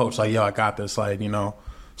look at the coach like, yo, I got this. Like, you know.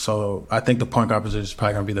 So I think the point guard position is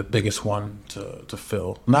probably going to be the biggest one to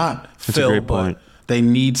fill. Not that's fill, a great but point. They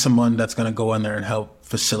need someone that's going to go in there and help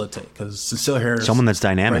facilitate. Because Cecile Harris, someone that's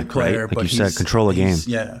dynamic, player, right? Like you said, control the game.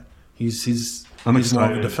 Yeah, he's more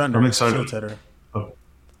of a defender. I'm excited. Facilitator. Oh,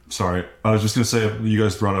 sorry, I was just going to say you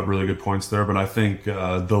guys brought up really good points there, but I think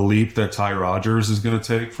the leap that Ty Rodgers is going to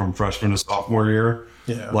take from freshman to sophomore year,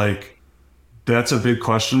 like that's a big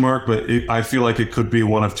question mark. But I feel like it could be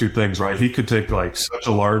one of two things, right? He could take like such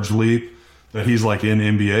a large leap that he's like in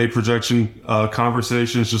NBA projection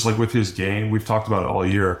conversations, just like with his game. We've talked about it all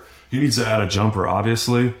year. He needs to add a jumper,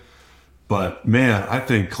 obviously. But man, I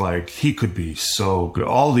think like he could be so good.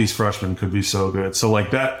 All these freshmen could be so good. So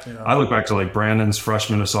like that, I look back to like Brandon's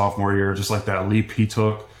freshman to sophomore year, just like that leap he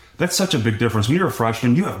took. That's such a big difference. When you're a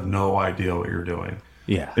freshman, you have no idea what you're doing.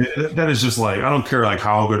 Yeah. That is just like, I don't care like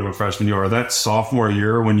how good of a freshman you are. That sophomore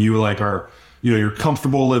year when you like are, you know, you're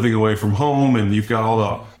comfortable living away from home and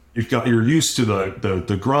you're used to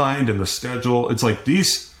the grind and the schedule. It's like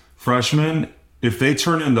these freshmen, if they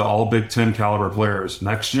turn into all Big Ten caliber players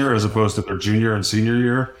next year as opposed to their junior and senior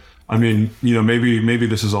year, I mean, you know, maybe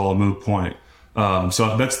this is all a moot point.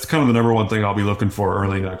 So that's kind of the number one thing I'll be looking for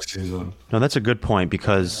early next season. No, that's a good point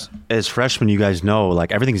because as freshmen, you guys know,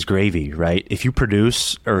 like everything's gravy, right? If you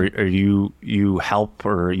produce or you help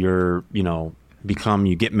or you're, you know,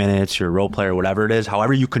 you get minutes, you're a role player, whatever it is,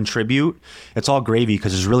 however you contribute, it's all gravy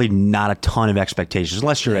because there's really not a ton of expectations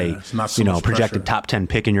unless you're projected top 10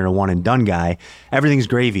 pick and you're a one and done guy. Everything's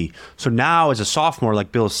gravy. So now as a sophomore,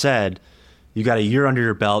 like Bill said, you got a year under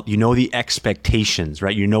your belt. You know the expectations,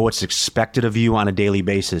 right? You know what's expected of you on a daily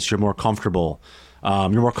basis. You're more comfortable. You're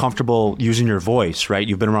more comfortable using your voice, right?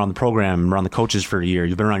 You've been around the program, around the coaches for a year.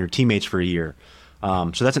 You've been around your teammates for a year.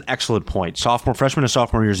 So that's an excellent point. Freshman to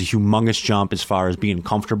sophomore year is a humongous jump as far as being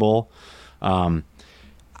comfortable. I'm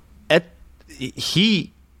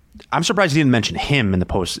surprised he didn't mention him in the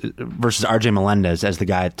post versus RJ Melendez as the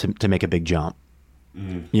guy to make a big jump.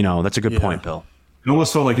 You know, that's a good point, Bill. It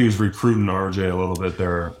almost felt like he was recruiting RJ a little bit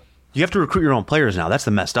there. You have to recruit your own players now. That's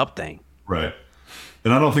the messed up thing. Right.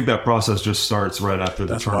 And I don't think that process just starts right after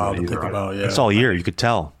the tournament either. It's all year. You could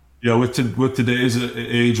tell. Yeah, with today's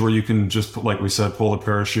age where you can just, like we said, pull a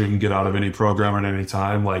parachute and get out of any program at any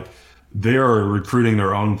time, like they are recruiting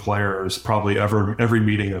their own players probably every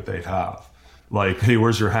meeting that they have. Like, hey,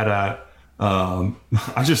 where's your head at? I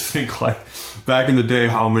just think like back in the day,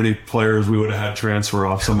 how many players we would have had transfer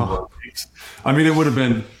off some of our leagues. I mean, it would have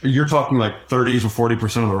been, you're talking like 30 to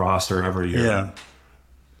 40% of the roster every year. Yeah.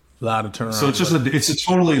 A lot of turnaround. So it's just it's a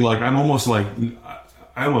totally like, I almost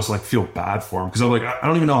feel bad for him because I'm like, I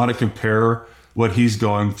don't even know how to compare what he's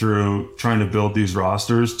going through trying to build these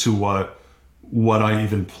rosters to what I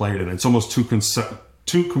even played in. It's almost two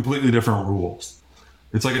completely different rules.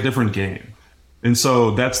 It's like a different game. And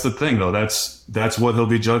so that's the thing though. That's what he'll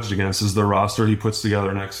be judged against is the roster he puts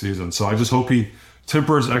together next season. So I just hope he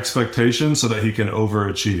tempers expectations so that he can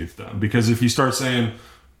overachieve them. Because if you start saying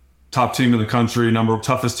top team in the country,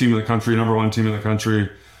 toughest team in the country, number one team in the country,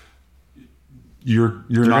 you're not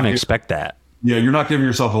going to expect that. Yeah, you're not giving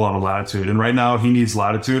yourself a lot of latitude. And right now he needs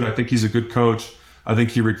latitude. I think he's a good coach. I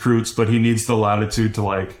think he recruits, but he needs the latitude to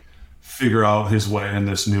like figure out his way in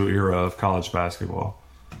this new era of college basketball.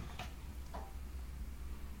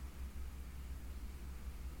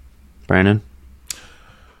 Brandon?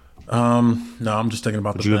 No, I'm just thinking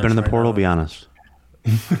about Would you have been in the portal? Be honest.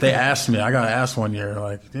 They asked me. I got asked one year,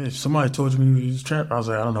 like, if somebody told me he was champ. I was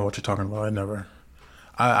like, I don't know what you're talking about.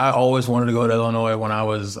 I always wanted to go to Illinois when I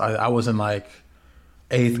was in like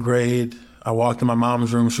 8th grade. I walked in my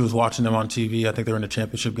mom's room. She was watching them on TV. I think they were in the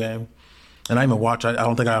championship game. And I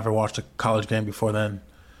don't think I ever watched a college game before then.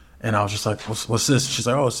 And I was just like, what's this? She's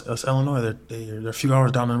like, oh, it's Illinois. They're a few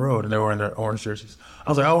hours down the road. And they were in their orange jerseys.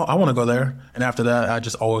 I was like, oh, I want to go there. And after that, I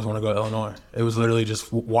just always want to go to Illinois. It was literally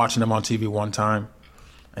just watching them on TV one time.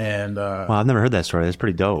 And well, I've never heard that story. That's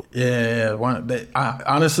pretty dope. Yeah.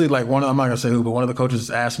 Honestly, like I'm not gonna say who, but one of the coaches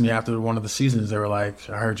asked me after one of the seasons. They were like,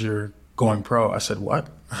 "I heard you're going pro." I said, "What?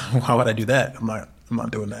 Why would I do that? I'm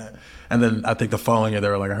not doing that." And then I think the following year they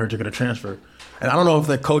were like, "I heard you're gonna transfer." And I don't know if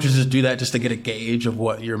the coaches just do that just to get a gauge of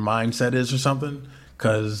what your mindset is or something.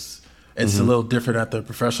 Because It's a little different at the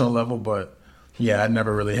professional level, but yeah, I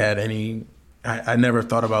never really had any. I never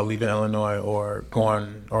thought about leaving Illinois or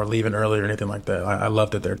leaving early or anything like that. I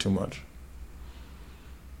loved it there too much.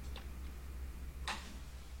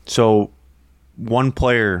 So, one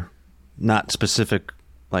player, not specific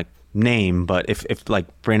like name, but if like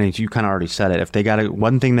Brandon, you kind of already said it. If they got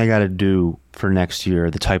one thing they got to do for next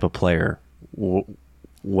year, the type of player,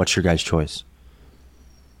 what's your guys' choice?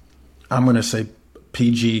 I'm gonna say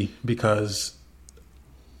PG because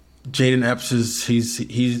Jaden Epps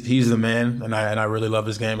he's the man, and I really love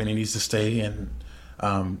his game, and he needs to stay. And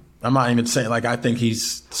I'm not even saying like I think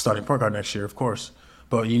he's starting point guard next year, of course,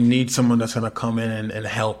 but you need someone that's gonna come in and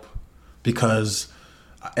help because.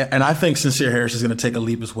 And I think Sincere Harris is going to take a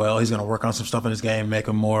leap as well. He's going to work on some stuff in his game, make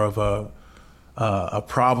him more of a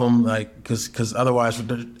problem, like because otherwise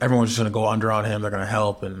everyone's just going to go under on him. They're going to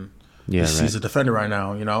help, and he's a defender right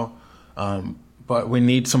now, you know. But we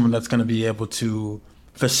need someone that's going to be able to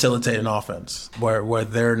facilitate an offense where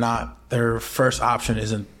their first option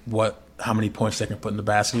isn't how many points they can put in the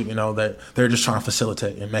basket. You know, that they're just trying to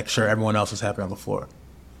facilitate and make sure everyone else is happy on the floor.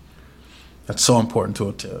 That's so important to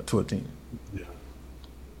a team. Yeah.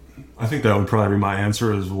 I think that would probably be my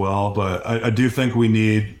answer as well, but I do think we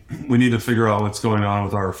need to figure out what's going on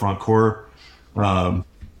with our front court. For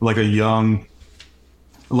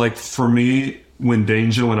me, when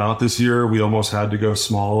Danger went out this year, we almost had to go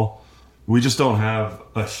small. We just don't have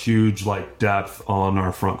a huge depth on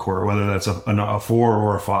our front court, whether that's a 4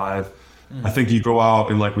 or a 5. I think you go out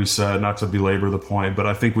and, like we said, not to belabor the point, but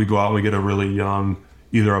I think we go out and we get a really young,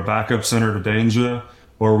 either a backup center to Danger,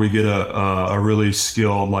 or we get a really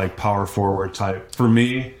skilled power forward type. For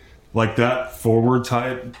me, that forward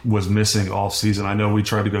type was missing all season. I know we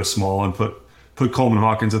tried to go small and put Coleman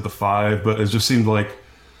Hawkins at the 5, but it just seemed like,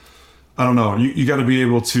 I don't know. You got to be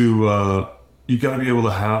able to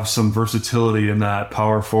have some versatility in that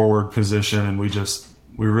power forward position, and we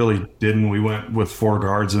really didn't. We went with 4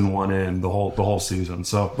 guards and 1 in the whole season.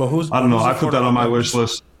 So I don't know. I put that on my wish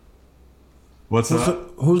list.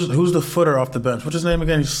 Who's the footer off the bench? What's his name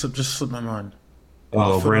again? He just slipped my mind.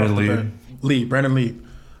 Oh, Brandon Lee. Brandon Lee.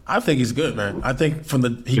 I think he's good, man. I think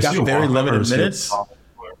he got very limited minutes.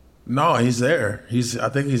 No, he's there. I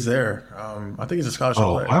think he's there. I think he's a scholarship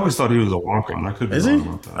player. I always thought he was a walk-on. I could be wrong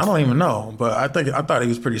about that. I don't even know, but I thought he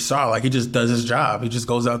was pretty solid. He just does his job. He just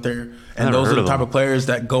goes out there, and those are the type of players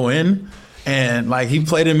that go in. And he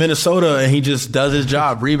played in Minnesota, and he just does his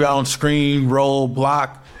job: rebound, screen, roll,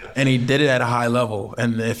 block. And he did it at a high level.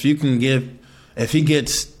 And if he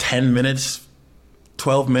gets 10 minutes,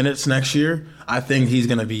 12 minutes next year, I think he's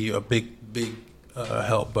going to be a big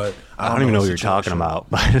help. But I don't even know what you're talking about.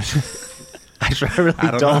 But I really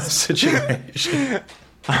don't. Know the situation.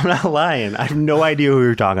 I'm not lying. I have no idea who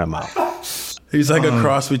you're talking about. He's like a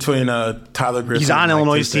cross between Tyler Griffin. He's on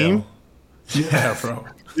Illinois' team? Yeah, bro.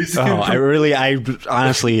 I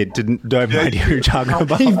honestly don't have no idea what you're talking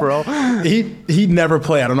about, bro. He never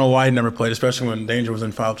played. I don't know why he never played, especially when Danger was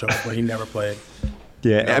in foul trouble, but he never played.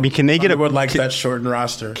 Yeah, no. I mean, can they get that shortened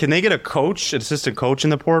roster? Can they get an assistant coach in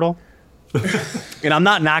the portal? And I'm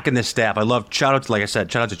not knocking this staff. Shout out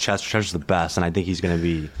to Chester. Chester's the best, and I think he's going to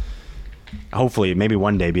be, hopefully, maybe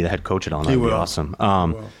one day be the head coach at Illinois. That'd be awesome.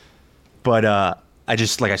 But I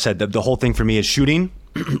just, like I said, the whole thing for me is shooting.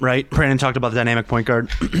 Right? Brandon talked about the dynamic point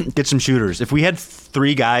guard. Get some shooters. If we had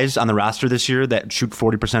 3 guys on the roster this year that shoot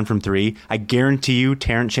 40% from 3, I guarantee you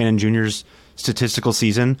Terrence Shannon Jr.'s statistical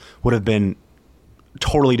season would have been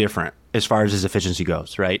totally different as far as his efficiency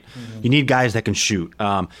goes, right? Mm-hmm. You need guys that can shoot.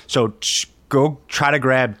 So go try to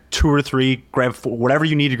grab 2 or 3, grab 4, whatever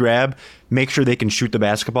you need to grab, make sure they can shoot the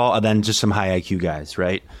basketball, and then just some high IQ guys,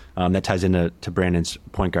 right? That ties into Brandon's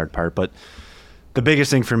point guard part. But the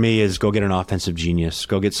biggest thing for me is go get an offensive genius.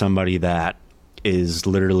 Go get somebody that is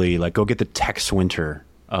literally go get the Tex Winter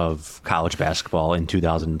of college basketball in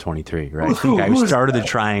 2023, right? The guy who started the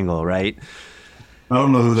triangle, right? I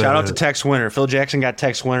don't know who that is. Shout out to Tex Winter. Phil Jackson got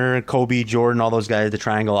Tex Winter, Kobe, Jordan, all those guys, the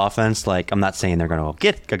triangle offense. I'm not saying they're going to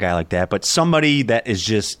get a guy like that, but somebody that is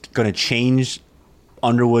just going to change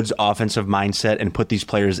Underwood's offensive mindset and put these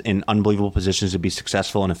players in unbelievable positions to be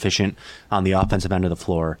successful and efficient on the offensive end of the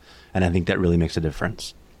floor. And I think that really makes a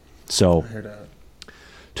difference. So,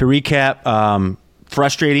 to recap,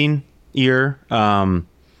 frustrating year.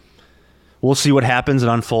 We'll see what happens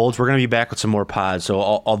and unfolds. We're going to be back with some more pods. So,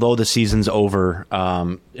 although the season's over,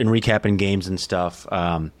 in recapping games and stuff,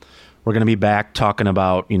 we're going to be back talking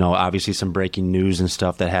about, obviously some breaking news and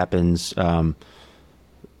stuff that happens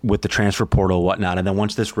with the transfer portal and whatnot. And then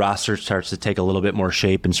once this roster starts to take a little bit more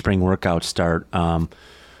shape and spring workouts start,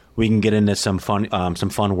 we can get into some fun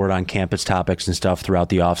word on campus topics and stuff throughout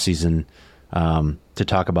the off season to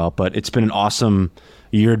talk about. But it's been an awesome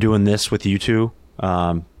year doing this with you two.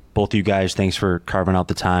 Both of you guys, thanks for carving out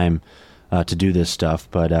the time to do this stuff.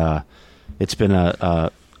 But it's been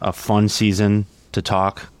a fun season to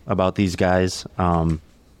talk about these guys.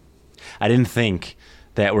 I didn't think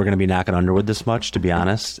that we're going to be knocking Underwood this much, to be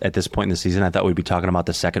honest, at this point in the season. I thought we'd be talking about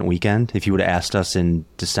the second weekend. If you would have asked us in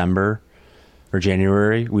December or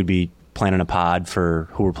January, we'd be planning a pod for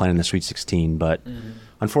who we're playing in the Sweet 16. But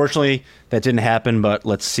unfortunately, that didn't happen. But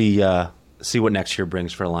let's see what next year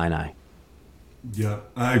brings for Illini. Yeah,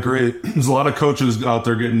 I agree. There's a lot of coaches out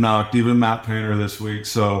there getting knocked, even Matt Painter this week.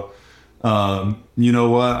 So, you know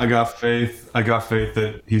what? I got faith.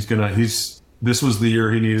 That this was the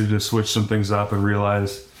year he needed to switch some things up and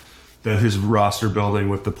realize that his roster building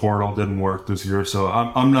with the portal didn't work this year. So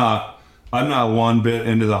I'm not one bit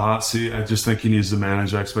into the hot seat. I just think he needs to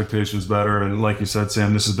manage expectations better. And like you said,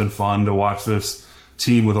 Sam, this has been fun to watch this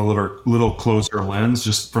team with a little closer lens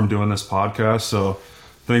just from doing this podcast. So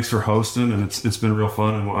thanks for hosting, and it's been real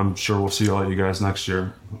fun, and I'm sure we'll see all you guys next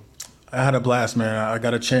year. I had a blast, man. I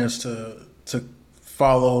got a chance to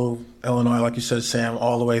follow Illinois, like you said, Sam,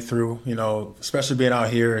 all the way through. You know, especially being out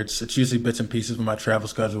here, it's usually bits and pieces with my travel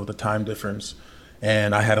schedule with the time difference,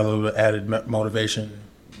 and I had a little bit added motivation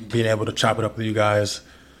being able to chop it up with you guys.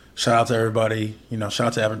 Shout out to everybody. You know, shout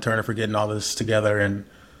out to Evan Turner for getting all this together. And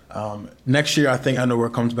next year, I think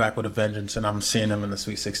Underwood comes back with a vengeance, and I'm seeing them in the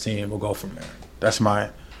Sweet 16. We'll go from there. That's my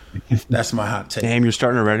hot take. Damn, you're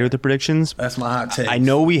starting already with the predictions? That's my hot take. I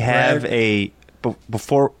know we have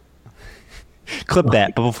before clip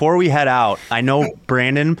that, but before we head out, I know,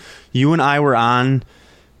 Brandon, you and I were on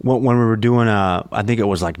when we were doing I think it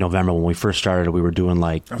was like November when we first started, we were doing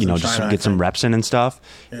like, you know, just get some reps in and stuff.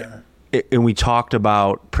 Yeah. And we talked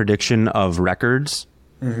about prediction of records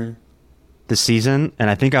this season, and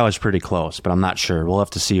I think I was pretty close, but I'm not sure. We'll have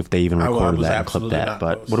to see if they even recorded that and clip that.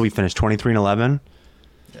 But close. What do we finish, 23-11?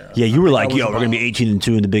 Yeah, you were like, yo, we're going to be 18-2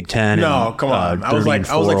 in the Big Ten. No, and, come on. I was like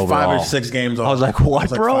 5 or 6 games off. I was like, what,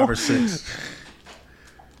 bro? 5 or 6.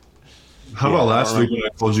 How about last week when I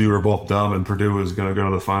told you were both dumb and Purdue was going to go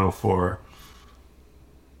to the Final Four?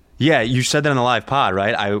 Yeah, you said that in the live pod,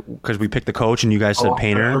 right? Because we picked the coach and you guys said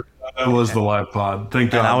Painter. That was the live pod.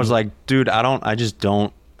 Thank God. And I was like, dude, I don't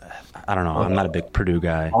know. I'm not a big Purdue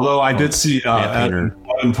guy. Although I did see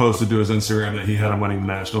Evan posted to his Instagram that he had him winning the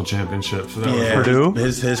national championship. So that was Purdue.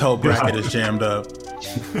 His whole bracket is jammed up.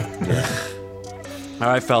 All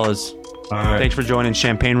right, fellas. All right. Thanks for joining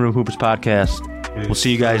Champagne Room Hoopers podcast. We'll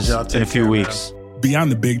see you guys in a few weeks.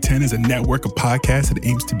 Beyond the Big Ten is a network of podcasts that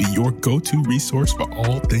aims to be your go-to resource for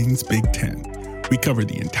all things Big Ten. We cover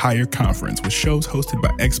the entire conference with shows hosted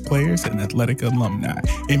by ex-players and athletic alumni,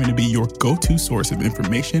 aiming to be your go-to source of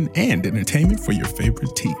information and entertainment for your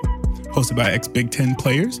favorite team. Hosted by ex-Big Ten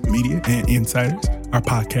players, media, and insiders, our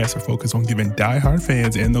podcasts are focused on giving diehard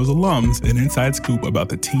fans and those alums an inside scoop about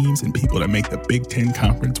the teams and people that make the Big Ten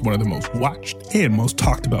Conference one of the most watched and most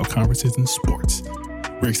talked about conferences in sports.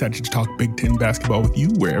 We're excited to talk Big Ten basketball with you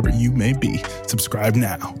wherever you may be. Subscribe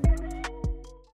now.